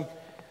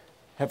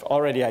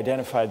already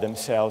identified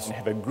themselves and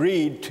have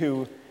agreed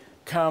to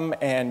come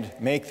and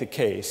make the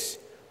case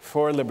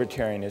for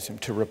libertarianism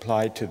to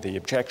reply to the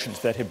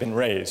objections that have been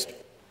raised.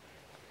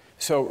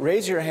 So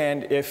raise your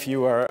hand if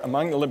you are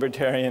among the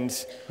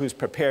libertarians who's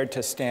prepared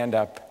to stand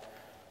up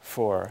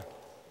for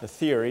the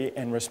theory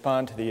and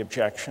respond to the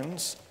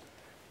objections.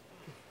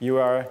 You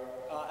are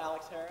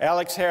Alex Harris.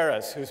 Alex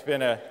Harris,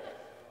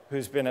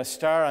 who's been a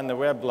star on the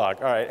weblog.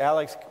 All right,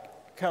 Alex,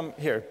 come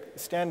here,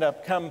 stand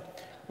up, come.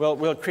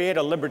 We'll create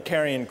a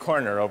libertarian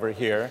corner over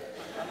here.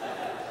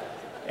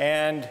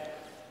 And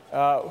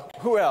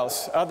who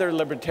else? Other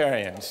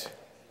libertarians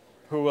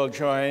who will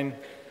join?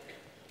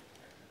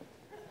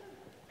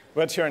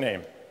 What's your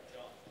name?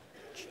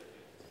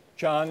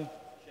 John?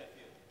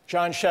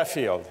 John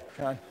Sheffield.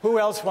 John. Who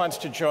else wants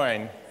to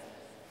join?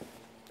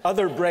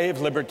 Other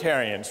brave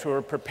libertarians who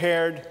are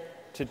prepared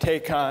to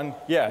take on,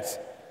 yes.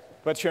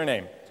 What's your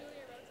name?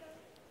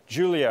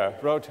 Julia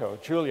Roto.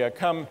 Julia,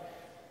 come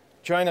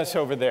join us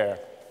over there.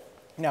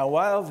 Now,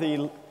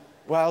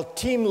 while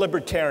Team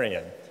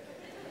Libertarian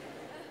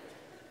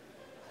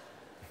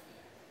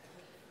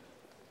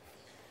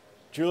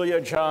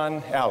Julia,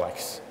 John,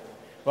 Alex.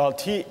 While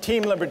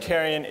Team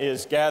Libertarian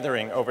is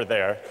gathering over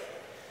there,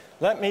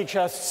 let me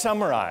just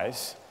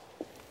summarize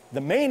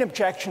the main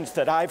objections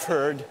that I've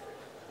heard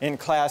in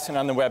class and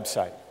on the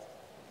website.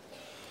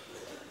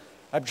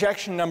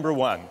 Objection number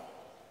one.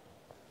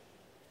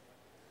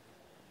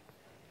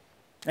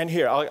 And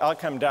here, I'll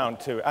come down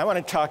to, I want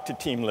to talk to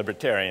Team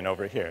Libertarian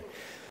over here.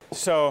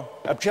 So,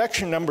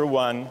 objection number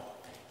one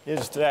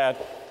is that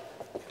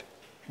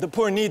the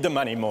poor need the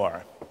money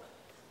more.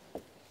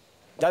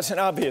 That's an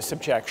obvious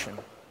objection.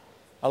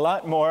 A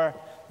lot more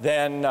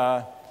than,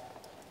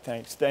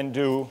 than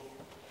do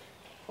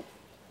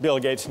Bill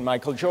Gates and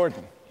Michael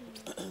Jordan.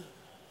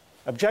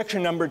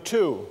 Objection number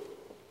two,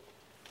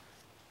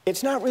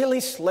 it's not really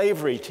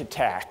slavery to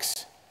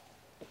tax,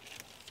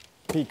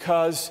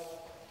 because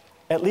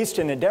at least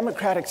in a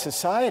democratic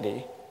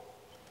society,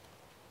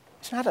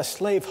 it's not a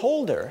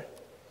slaveholder,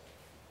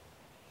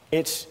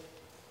 it's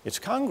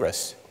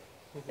Congress.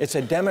 It's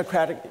a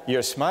democratic,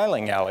 you're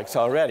smiling, Alex,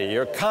 already.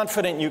 You're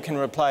confident you can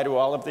reply to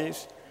all of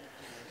these?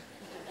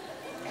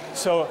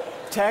 So,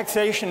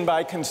 taxation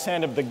by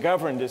consent of the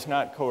governed is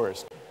not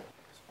coerced.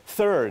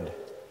 Third,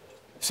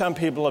 some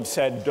people have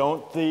said,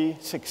 don't the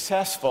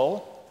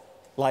successful,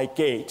 like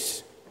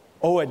Gates,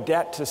 owe a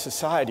debt to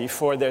society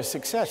for their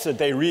success that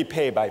they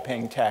repay by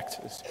paying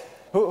taxes?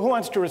 Who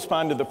wants to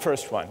respond to the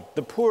first one?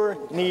 The poor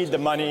need the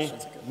money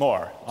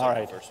more. All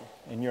right.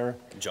 And you're?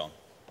 John.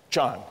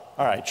 John.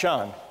 All right,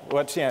 John.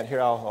 What's the answer?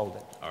 Here, I'll hold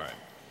it. All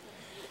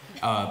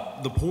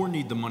right. The poor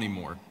need the money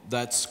more.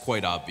 That's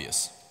quite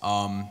obvious.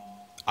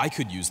 I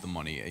could use the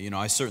money. You know,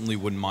 I certainly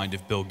wouldn't mind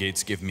if Bill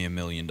Gates gave me $1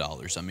 million.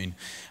 I mean,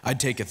 I'd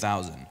take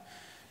 1,000.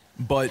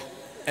 But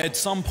at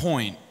some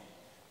point,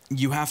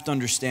 you have to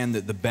understand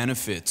that the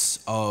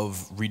benefits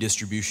of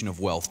redistribution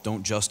of wealth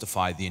don't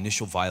justify the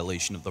initial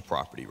violation of the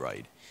property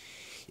right.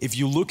 If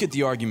you look at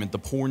the argument, the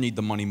poor need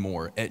the money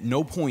more, at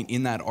no point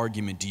in that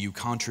argument do you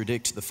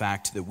contradict the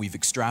fact that we've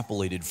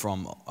extrapolated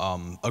from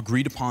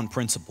agreed upon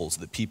principles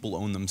that people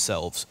own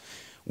themselves.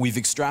 We've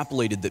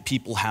extrapolated that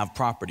people have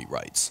property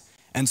rights.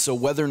 And so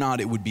whether or not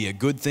it would be a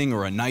good thing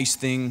or a nice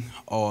thing,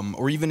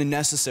 or even a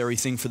necessary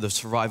thing for the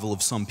survival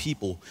of some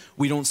people,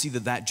 we don't see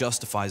that that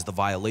justifies the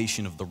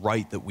violation of the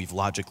right that we've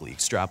logically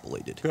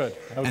extrapolated. Good,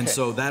 okay. And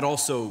so that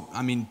also,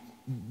 I mean,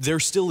 there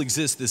still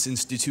exists this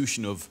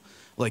institution of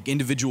like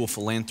individual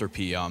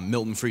philanthropy.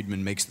 Milton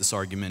Friedman makes this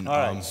argument.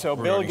 All right, so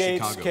Bill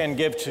Gates Chicago. can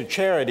give to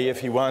charity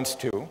if he wants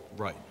to.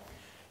 Right.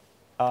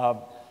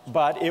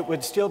 But it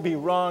would still be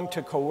wrong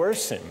to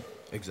coerce him.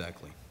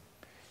 Exactly.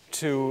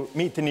 To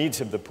meet the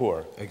needs of the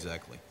poor.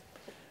 Exactly.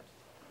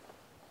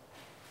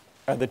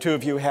 Are the two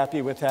of you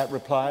happy with that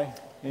reply?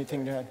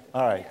 Anything to add?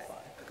 All right.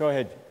 Go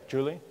ahead,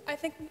 Julie. I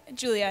think,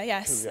 Julia,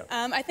 yes. Julia.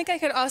 I think I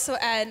could also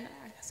add,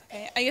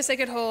 okay, I guess I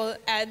could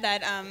add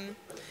that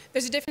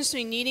there's a difference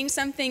between needing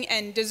something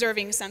and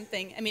deserving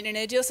something. I mean, in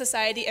an ideal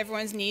society,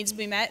 everyone's needs will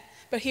be met,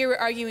 but here we're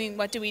arguing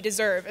what do we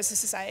deserve as a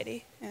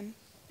society. And,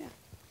 yeah.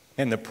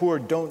 And the poor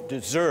don't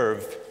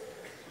deserve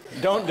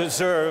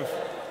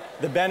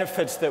the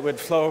benefits that would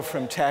flow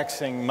from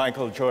taxing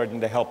Michael Jordan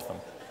to help them.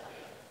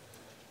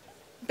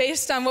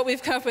 Based on what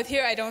we've come up with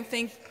here, I don't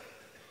think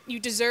you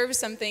deserve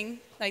something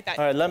like that.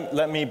 All right,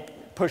 let me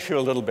push you a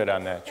little bit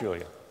on that,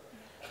 Julia.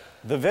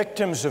 The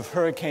victims of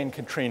Hurricane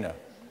Katrina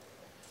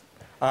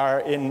are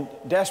in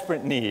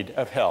desperate need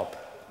of help.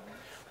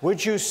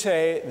 Would you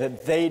say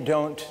that they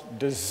don't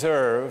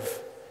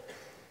deserve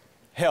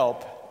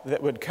help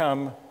that would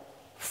come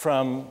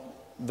from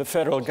the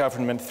federal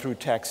government through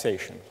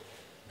taxation?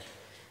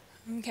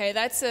 Okay,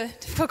 that's a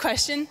difficult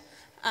question.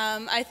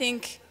 I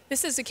think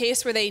this is a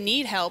case where they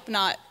need help,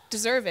 not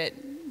deserve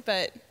it.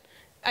 But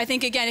I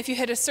think, again, if you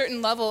hit a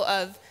certain level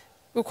of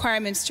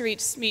requirements to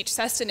reach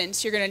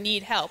sustenance, you're going to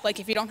need help. Like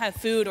if you don't have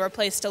food or a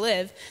place to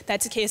live,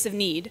 that's a case of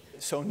need.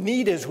 So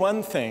need is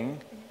one thing,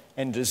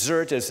 and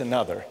desert is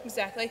another.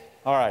 Exactly.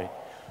 All right.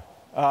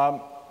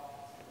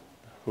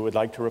 Who would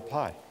like to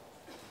reply?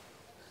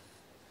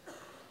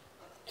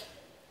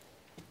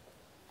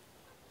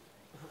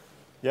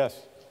 Yes.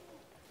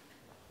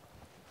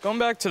 Going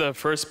back to the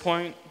first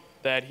point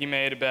that he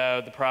made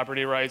about the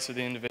property rights of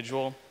the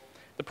individual,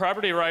 the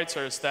property rights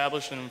are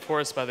established and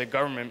enforced by the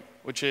government,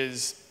 which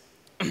is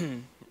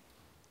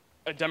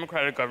a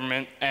democratic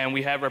government, and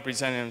we have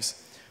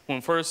representatives who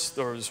enforce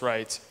those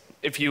rights.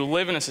 If you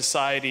live in a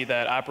society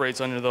that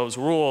operates under those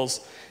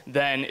rules,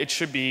 then it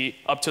should be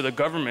up to the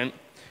government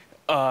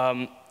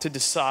to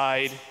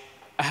decide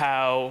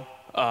how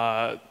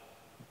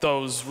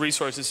those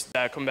resources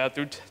that come about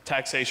through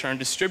taxation are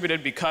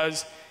distributed,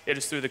 because it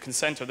is through the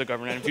consent of the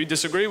government. And if you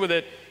disagree with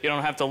it, you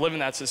don't have to live in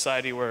that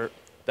society where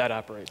that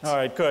operates. All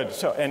right, good.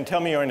 So, and tell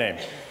me your name.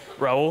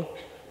 Raul.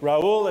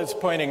 Raul is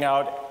pointing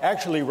out,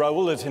 actually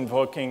Raul is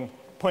invoking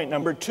point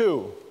number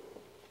 2.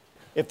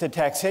 If the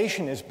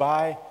taxation is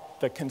by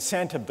the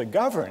consent of the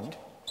governed,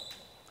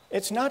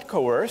 it's not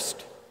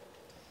coerced,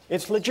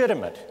 it's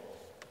legitimate.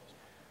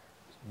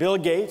 Bill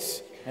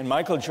Gates and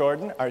Michael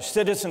Jordan are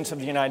citizens of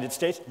the United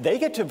States. They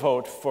get to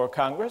vote for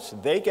Congress.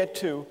 They get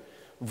to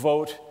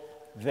vote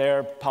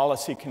their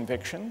policy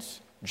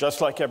convictions,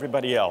 just like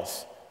everybody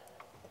else.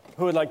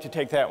 Who would like to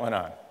take that one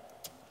on?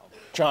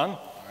 John?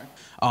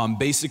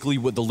 Basically,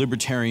 what the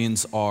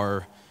libertarians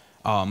are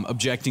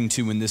objecting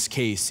to in this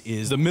case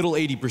is the middle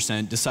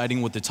 80%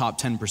 deciding what the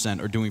top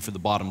 10% are doing for the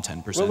bottom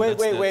 10%.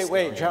 Well,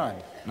 wait, John.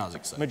 Not as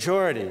exciting.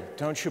 Majority,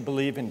 don't you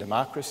believe in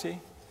democracy?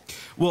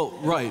 Well,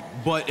 right,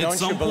 but at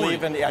some point... Don't you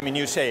believe in, I mean,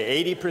 you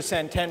say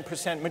 80%,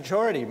 10%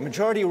 majority.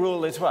 Majority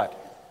rule is what?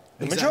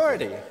 The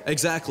majority.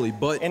 Exactly,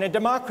 but... In a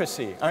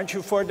democracy. Aren't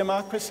you for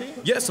democracy?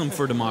 Yes, I'm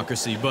for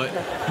democracy, but...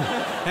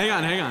 hang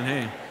on,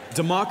 hey.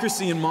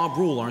 Democracy and mob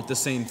rule aren't the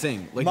same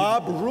thing. Like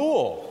mob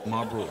rule?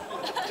 Mob rule.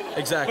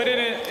 Exactly. But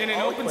in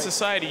an open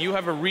society, you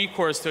have a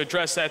recourse to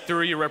address that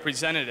through your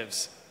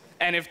representatives.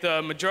 And if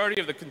the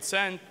majority of the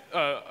consent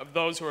of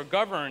those who are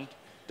governed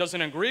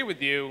doesn't agree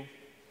with you,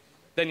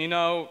 then you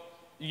know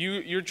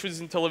you're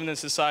choosing to live in this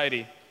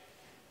society.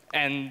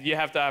 And you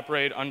have to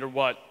operate under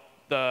what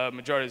the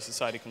majority of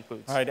society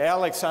concludes. All right,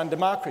 Alex, on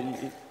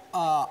democracy.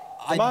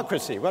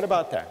 Democracy, what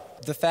about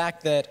that? The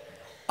fact that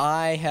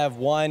I have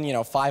won,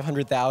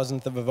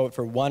 500,000th of a vote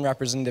for one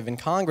representative in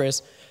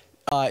Congress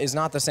is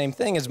not the same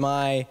thing as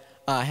my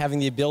having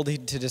the ability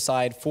to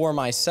decide for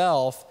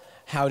myself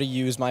how to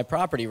use my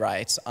property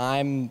rights.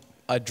 I'm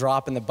a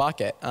drop in the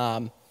bucket.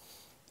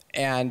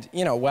 And,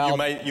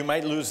 well... You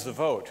might lose the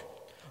vote.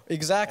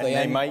 Exactly.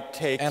 And they might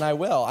take... And I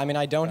will. I mean,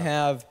 I don't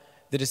have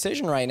the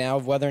decision right now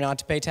of whether or not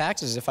to pay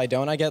taxes. If I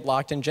don't, I get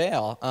locked in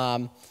jail.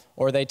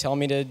 Or they tell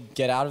me to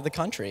get out of the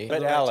country.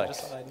 But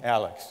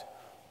Alex,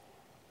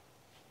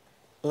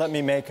 let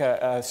me make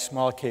a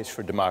small case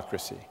for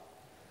democracy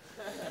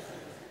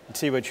and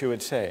see what you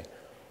would say.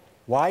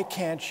 Why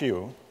can't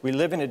you, we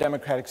live in a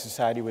democratic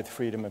society with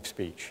freedom of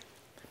speech.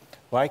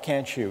 Why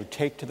can't you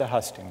take to the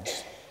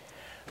hustings,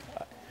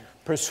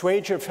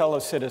 persuade your fellow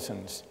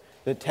citizens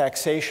that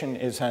taxation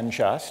is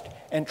unjust,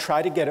 and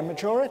try to get a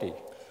majority?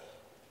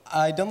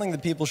 I don't think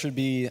that people should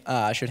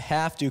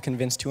have to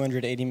convince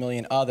 280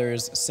 million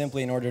others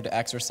simply in order to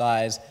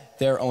exercise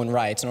their own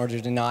rights, in order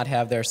to not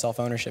have their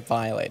self-ownership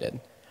violated.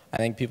 I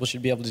think people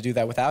should be able to do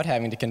that without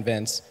having to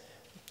convince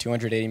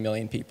 280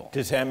 million people.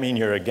 Does that mean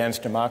you're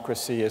against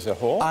democracy as a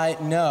whole?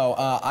 No,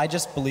 I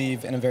just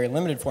believe in a very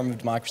limited form of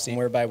democracy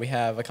whereby we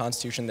have a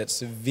constitution that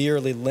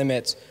severely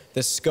limits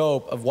the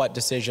scope of what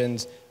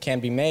decisions can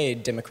be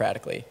made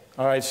democratically.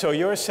 All right, so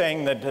you're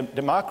saying that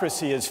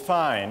democracy is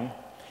fine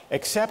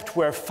except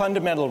where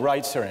fundamental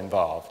rights are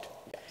involved.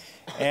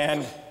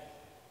 And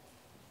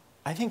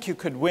I think you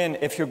could win,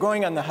 if you're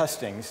going on the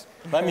hustings,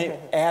 let me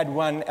add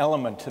one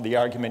element to the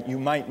argument you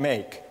might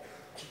make.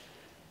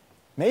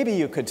 Maybe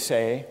you could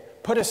say,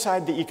 put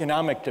aside the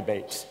economic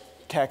debates,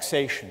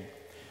 taxation.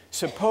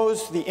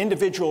 Suppose the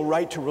individual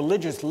right to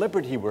religious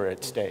liberty were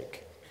at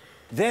stake.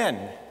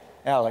 Then,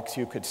 Alex,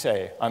 you could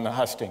say on the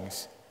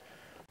hustings,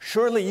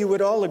 surely you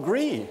would all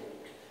agree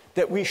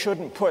that we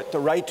shouldn't put the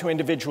right to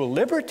individual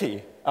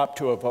liberty up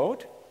to a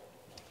vote.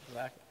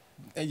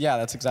 Yeah,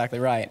 that's exactly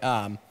right.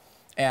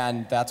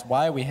 And that's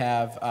why we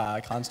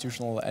have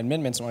constitutional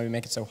amendments and why we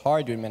make it so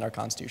hard to amend our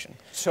Constitution.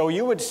 So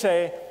you would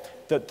say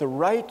that the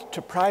right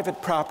to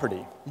private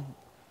property,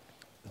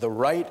 the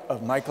right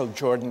of Michael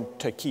Jordan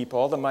to keep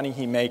all the money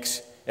he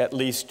makes, at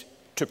least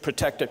to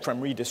protect it from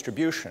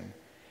redistribution,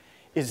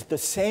 is the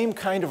same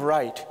kind of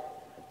right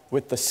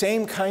with the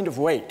same kind of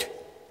weight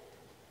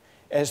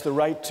as the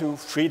right to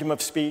freedom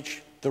of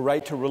speech, the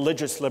right to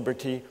religious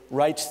liberty,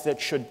 rights that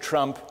should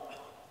trump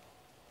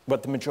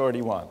what the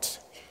majority wants.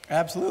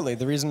 Absolutely.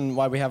 The reason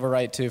why we have a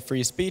right to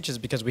free speech is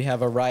because we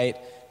have a right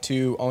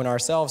to own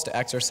ourselves, to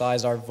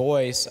exercise our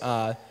voice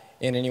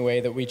in any way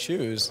that we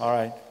choose. All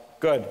right.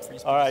 Good.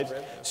 All right.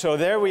 So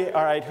there we,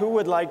 all right, who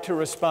would like to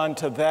respond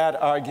to that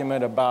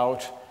argument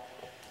about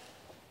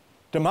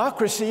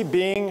democracy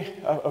being,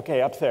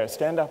 okay, up there,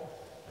 stand up.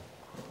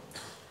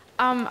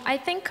 I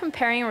think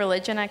comparing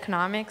religion and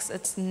economics,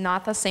 it's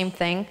not the same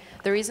thing.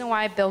 The reason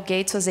why Bill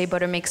Gates was able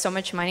to make so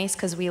much money is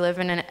because we live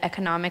in an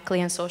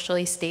economically and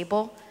socially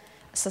stable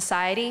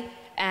society.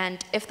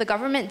 And if the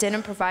government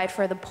didn't provide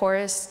for the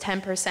poorest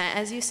 10%,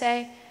 as you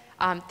say,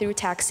 through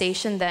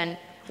taxation, then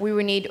we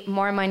would need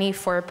more money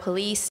for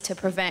police to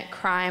prevent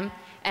crime.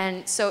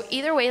 And so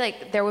either way,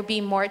 like, there would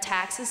be more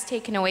taxes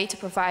taken away to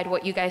provide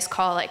what you guys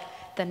call like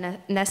the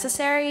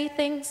necessary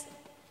things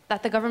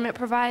that the government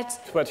provides.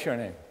 What's your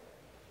name?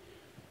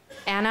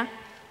 Anna.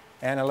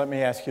 Anna, let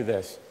me ask you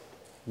this.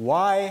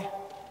 Why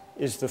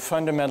is the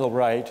fundamental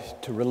right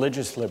to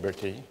religious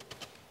liberty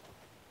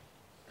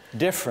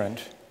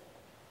different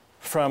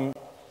from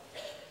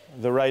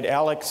the right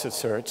Alex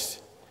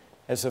asserts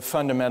as a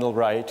fundamental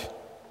right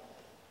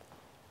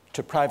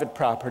to private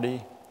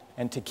property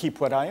and to keep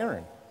what I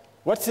earn?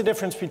 What's the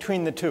difference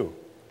between the two?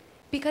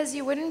 Because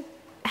you wouldn't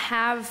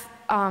have,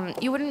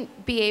 you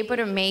wouldn't be able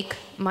to make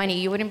money,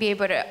 you wouldn't be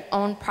able to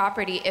own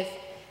property if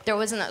there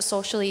wasn't a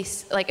socially,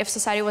 like if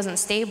society wasn't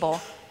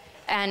stable.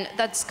 And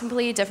that's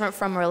completely different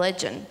from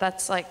religion.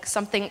 That's like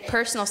something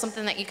personal,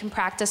 something that you can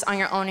practice on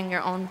your own in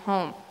your own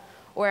home.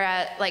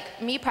 Whereas like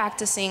me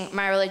practicing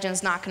my religion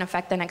is not gonna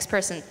affect the next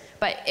person.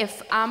 But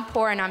if I'm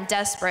poor and I'm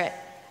desperate,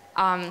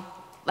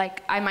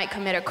 like I might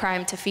commit a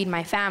crime to feed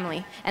my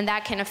family, and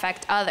that can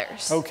affect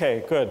others.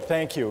 Okay, good,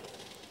 thank you.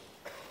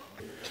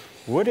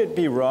 Would it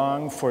be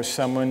wrong for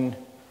someone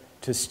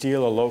to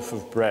steal a loaf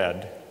of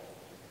bread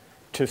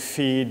to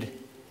feed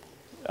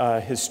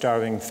his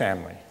starving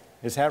family?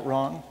 Is that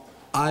wrong?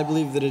 I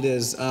believe that it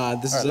is.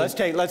 Let's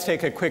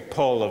take a quick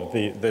poll of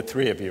the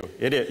three of you.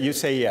 You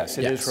say yes,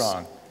 it is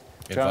wrong.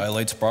 It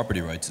violates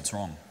property rights, it's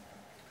wrong.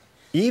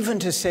 Even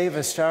to save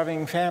a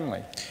starving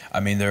family? I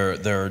mean,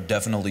 there are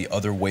definitely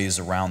other ways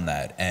around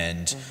that,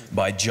 and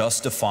by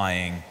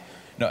justifying...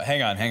 No,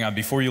 hang on,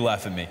 before you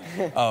laugh at me.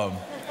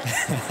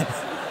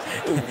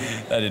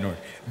 That didn't work.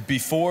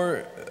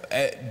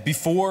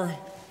 Before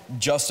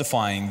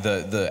justifying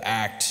the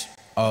act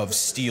of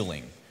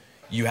stealing,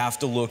 you have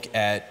to look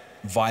at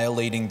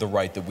violating the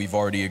right that we've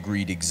already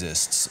agreed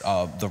exists,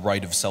 the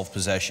right of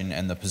self-possession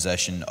and the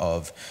possession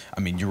of,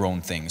 your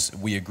own things.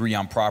 We agree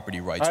on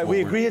property rights. We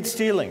agree at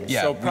stealing,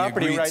 yeah, so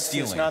property rights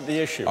is not the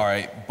issue. All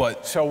right,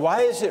 but... So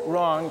why is it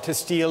wrong to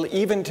steal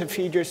even to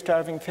feed your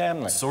starving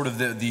family? Sort of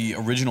the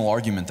original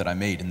argument that I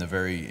made in the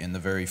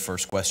very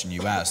first question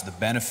you asked. The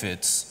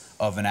benefits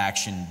of an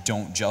action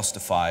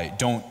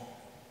don't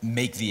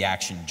make the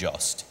action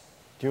just.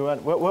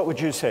 What would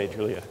you say,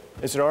 Julia?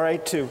 Is it all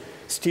right to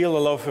steal a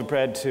loaf of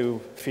bread to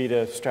feed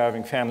a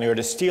starving family, or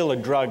to steal a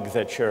drug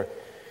that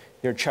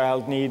your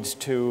child needs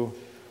to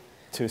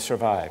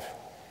survive?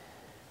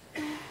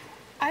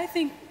 I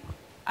think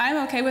I'm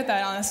okay with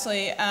that,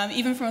 honestly.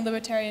 Even from a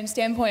libertarian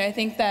standpoint, I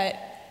think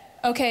that,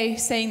 okay,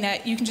 saying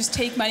that you can just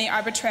take money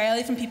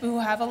arbitrarily from people who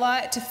have a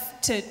lot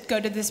to go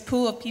to this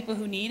pool of people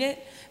who need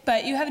it,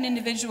 but you have an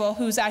individual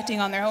who's acting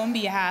on their own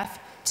behalf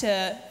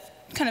to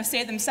kind of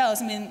save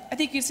themselves. I mean, I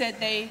think you said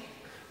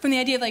from the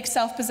idea of like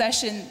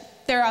self-possession,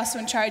 they're also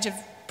in charge of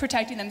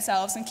protecting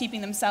themselves and keeping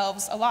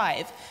themselves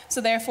alive.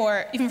 So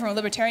therefore, even from a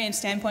libertarian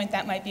standpoint,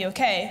 that might be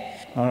okay.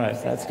 All right,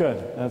 that's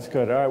good, that's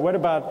good. All right, what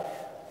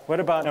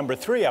about number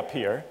 3 up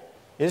here?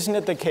 Isn't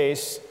it the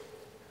case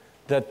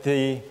that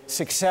the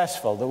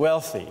successful, the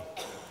wealthy,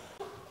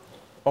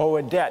 owe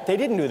a debt? They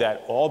didn't do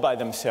that all by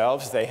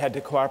themselves. They had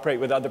to cooperate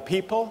with other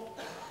people,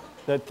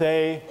 that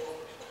they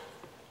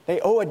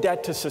owe a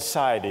debt to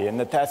society, and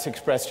that's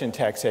expressed in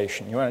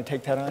taxation. You want to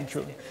take that on,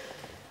 Julie?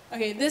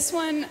 Okay, this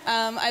one,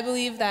 I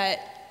believe that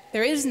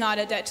there is not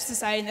a debt to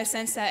society in the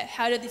sense that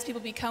how did these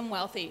people become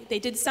wealthy? They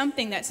did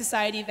something that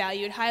society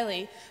valued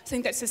highly.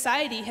 Something that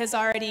society has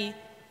already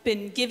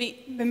been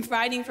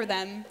providing for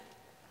them.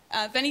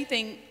 If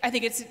anything, I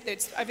think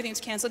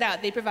everything's canceled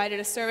out. They provided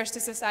a service to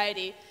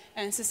society,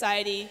 and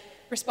society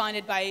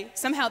responded by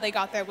somehow they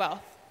got their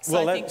wealth.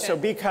 So so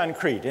be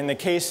concrete. In the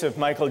case of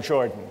Michael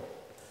Jordan,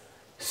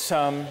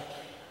 to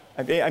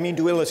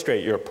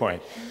illustrate your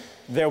point,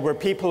 there were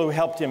people who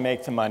helped him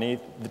make the money,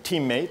 the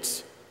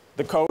teammates,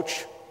 the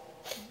coach,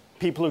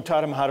 people who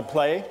taught him how to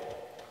play.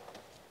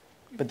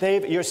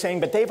 But you're saying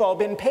they've all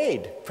been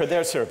paid for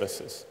their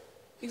services.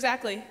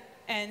 Exactly.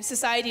 And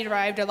society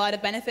derived a lot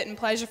of benefit and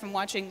pleasure from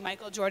watching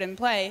Michael Jordan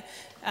play.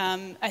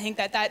 I think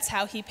that's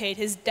how he paid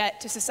his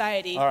debt to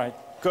society. All right,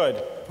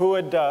 good.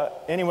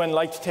 Anyone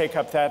like to take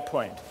up that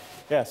point?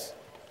 Yes.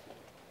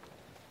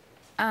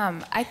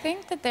 I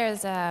think that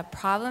there's a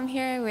problem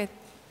here with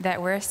that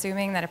we're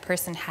assuming that a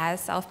person has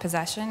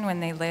self-possession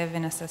when they live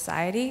in a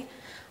society.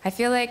 I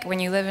feel like when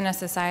you live in a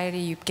society,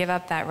 you give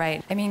up that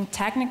right. I mean,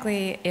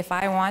 technically, if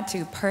I want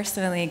to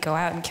personally go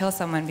out and kill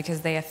someone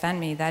because they offend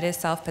me, that is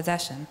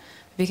self-possession.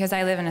 Because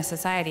I live in a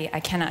society,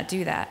 I cannot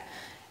do that.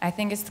 I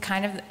think it's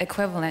kind of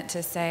equivalent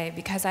to say,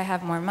 because I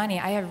have more money,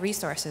 I have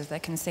resources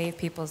that can save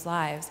people's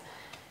lives.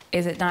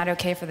 Is it not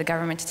okay for the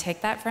government to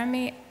take that from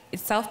me?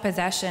 It's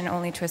self-possession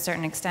only to a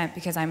certain extent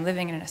because I'm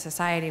living in a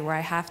society where I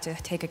have to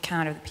take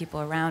account of the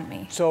people around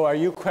me. So are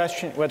you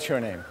questioning, what's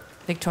your name?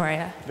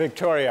 Victoria.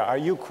 Victoria, are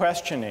you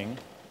questioning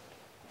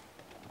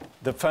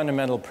the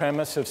fundamental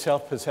premise of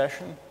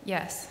self-possession?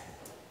 Yes.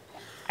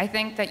 I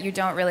think that you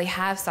don't really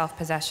have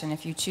self-possession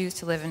if you choose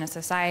to live in a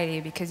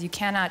society because you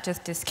cannot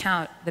just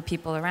discount the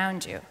people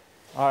around you.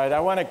 All right, I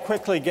want to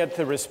quickly get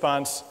the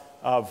response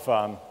of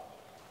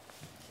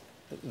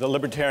the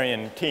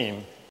libertarian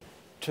team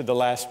to the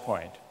last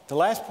point. The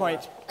last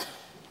point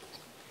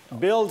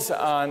builds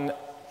on,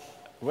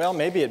 well,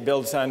 maybe it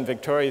builds on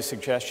Victoria's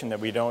suggestion that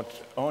we don't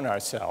own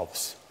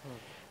ourselves,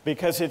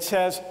 because it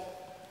says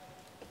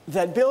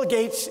that Bill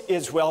Gates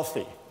is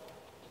wealthy,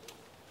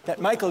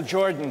 that Michael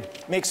Jordan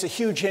makes a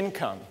huge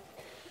income,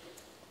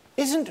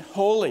 isn't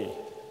wholly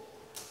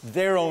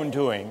their own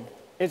doing.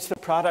 It's the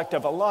product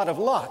of a lot of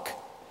luck.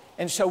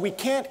 And so we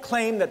can't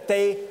claim that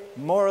they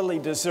morally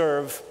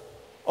deserve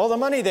all the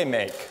money they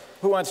make.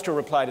 Who wants to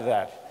reply to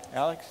that?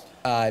 Alex?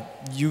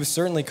 You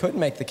certainly could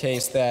make the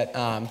case that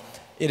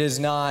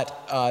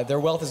their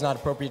wealth is not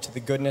appropriate to the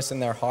goodness in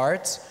their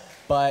hearts,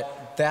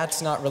 but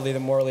that's not really the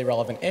morally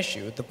relevant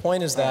issue. The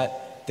point is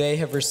that they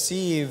have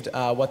received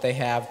what they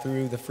have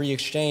through the free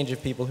exchange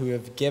of people who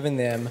have given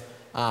them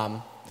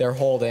their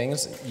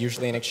holdings,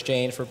 usually in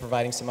exchange for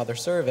providing some other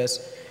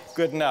service.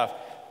 Good enough.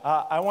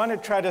 I want to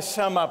try to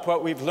sum up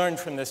what we've learned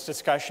from this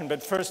discussion,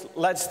 but first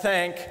let's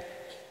thank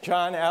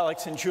John,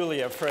 Alex, and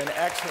Julia for an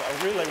excellent,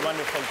 a really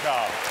wonderful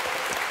job.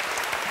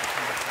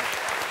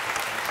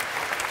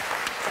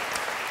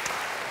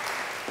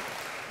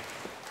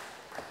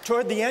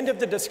 Toward the end of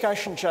the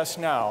discussion just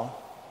now,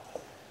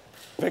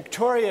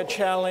 Victoria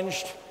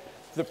challenged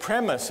the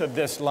premise of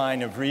this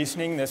line of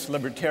reasoning, this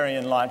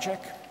libertarian logic.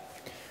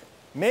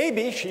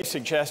 Maybe, she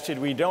suggested,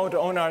 we don't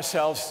own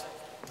ourselves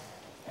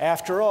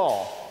after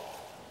all.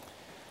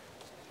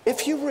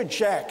 If you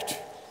reject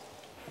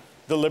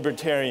the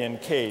libertarian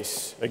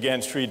case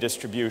against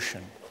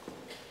redistribution,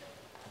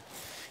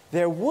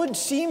 there would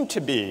seem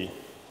to be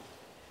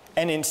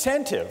an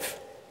incentive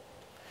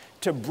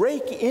to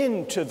break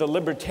into the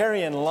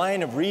libertarian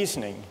line of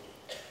reasoning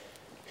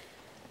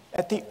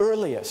at the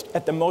earliest,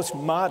 at the most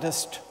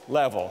modest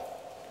level,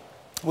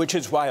 which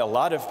is why a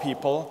lot of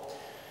people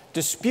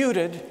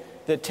disputed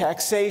that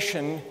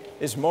taxation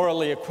is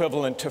morally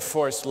equivalent to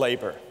forced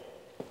labor.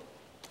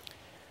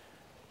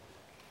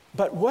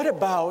 But what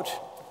about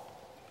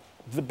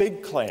the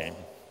big claim,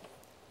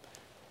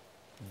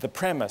 the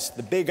premise,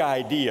 the big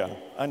idea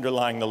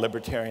underlying the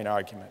libertarian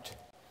argument?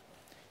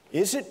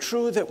 Is it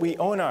true that we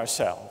own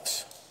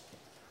ourselves?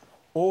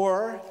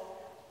 Or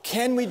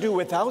can we do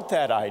without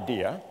that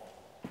idea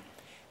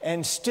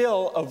and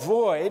still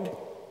avoid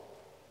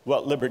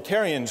what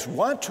libertarians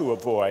want to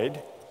avoid,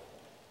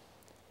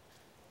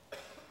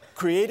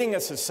 creating a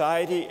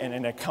society and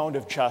an account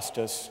of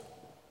justice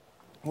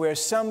where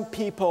some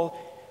people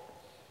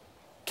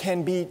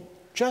can be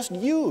just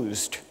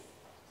used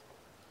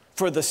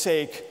for the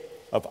sake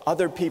of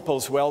other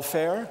people's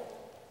welfare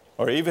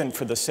or even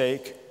for the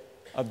sake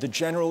of the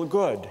general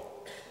good?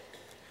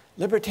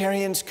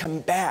 Libertarians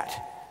combat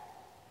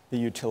the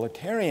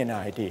utilitarian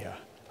idea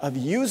of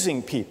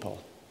using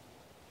people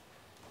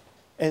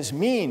as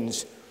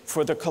means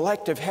for the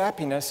collective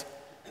happiness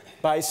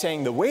by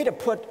saying the way to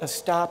put a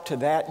stop to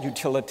that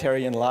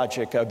utilitarian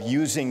logic of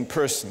using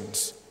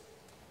persons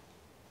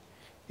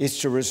is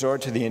to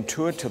resort to the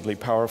intuitively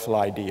powerful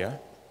idea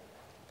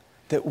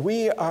that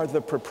we are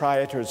the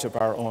proprietors of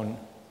our own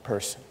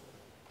person.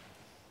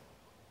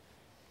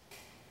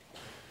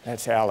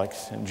 That's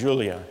Alex and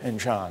Julia and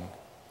John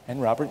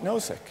and Robert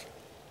Nozick.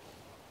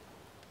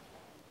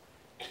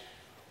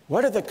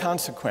 What are the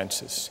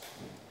consequences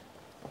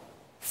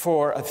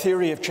for a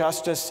theory of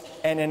justice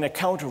and an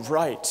account of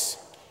rights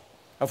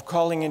of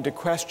calling into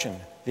question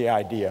the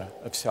idea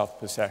of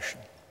self-possession?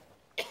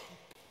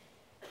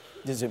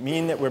 Does it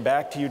mean that we're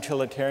back to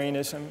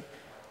utilitarianism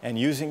and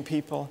using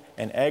people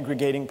and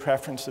aggregating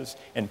preferences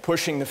and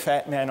pushing the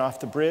fat man off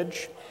the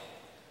bridge?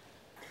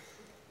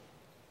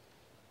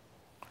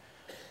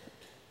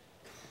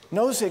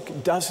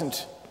 Nozick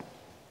doesn't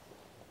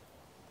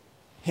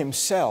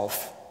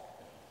himself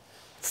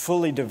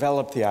fully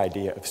develop the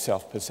idea of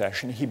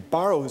self-possession. He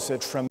borrows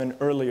it from an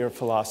earlier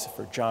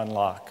philosopher, John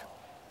Locke.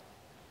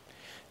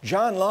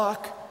 John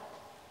Locke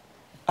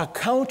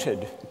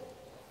accounted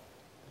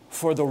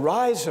for the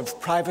rise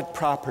of private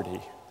property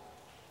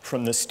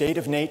from the state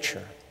of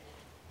nature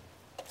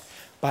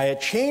by a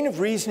chain of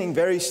reasoning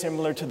very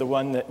similar to the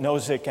one that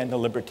Nozick and the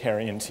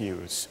libertarians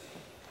use.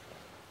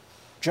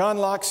 John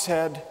Locke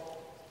said,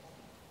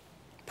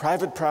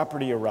 private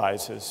property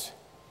arises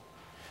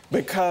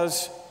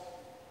because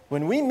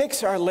when we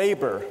mix our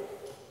labor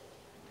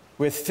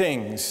with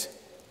things,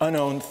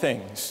 unowned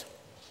things,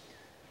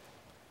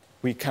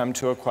 we come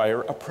to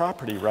acquire a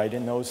property right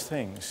in those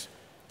things.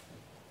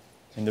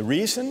 And the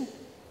reason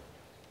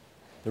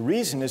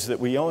is that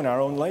we own our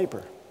own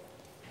labor.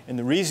 And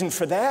the reason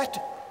for that,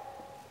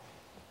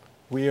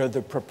 we are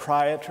the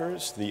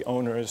proprietors, the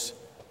owners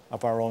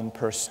of our own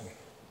person.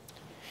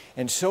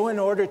 And so in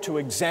order to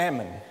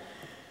examine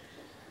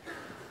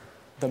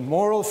the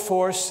moral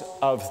force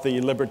of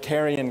the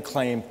libertarian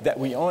claim that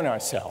we own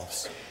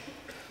ourselves,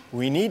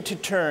 we need to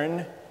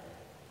turn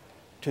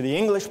to the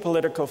English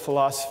political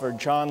philosopher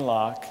John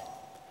Locke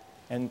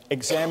and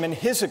examine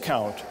his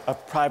account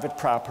of private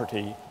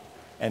property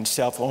and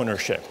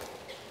self-ownership.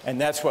 And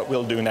that's what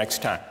we'll do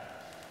next time.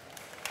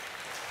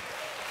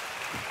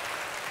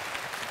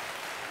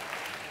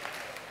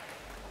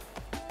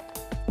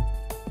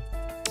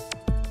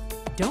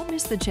 Don't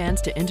miss the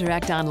chance to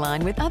interact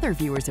online with other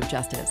viewers of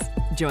Justice.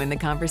 Join the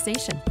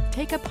conversation,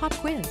 take a pop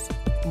quiz,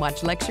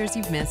 watch lectures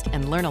you've missed,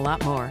 and learn a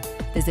lot more.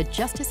 Visit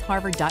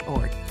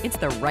justiceharvard.org. It's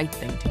the right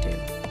thing to do.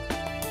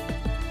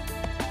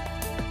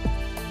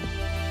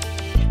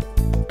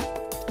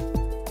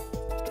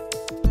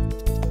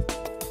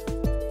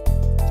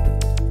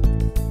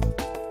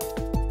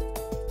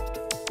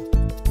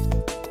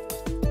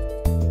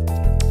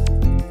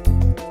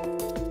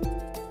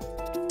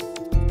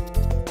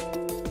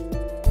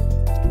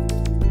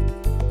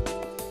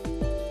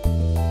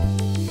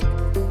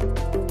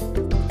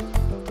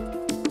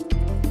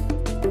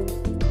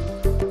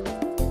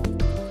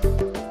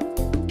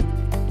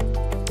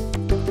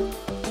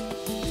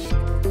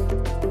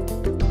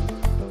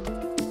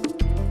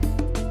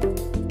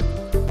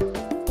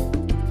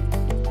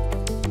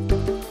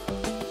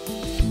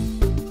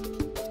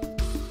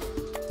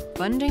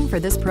 Funding for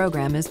this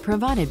program is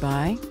provided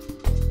by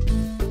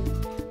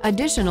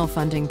Additional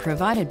funding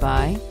provided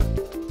by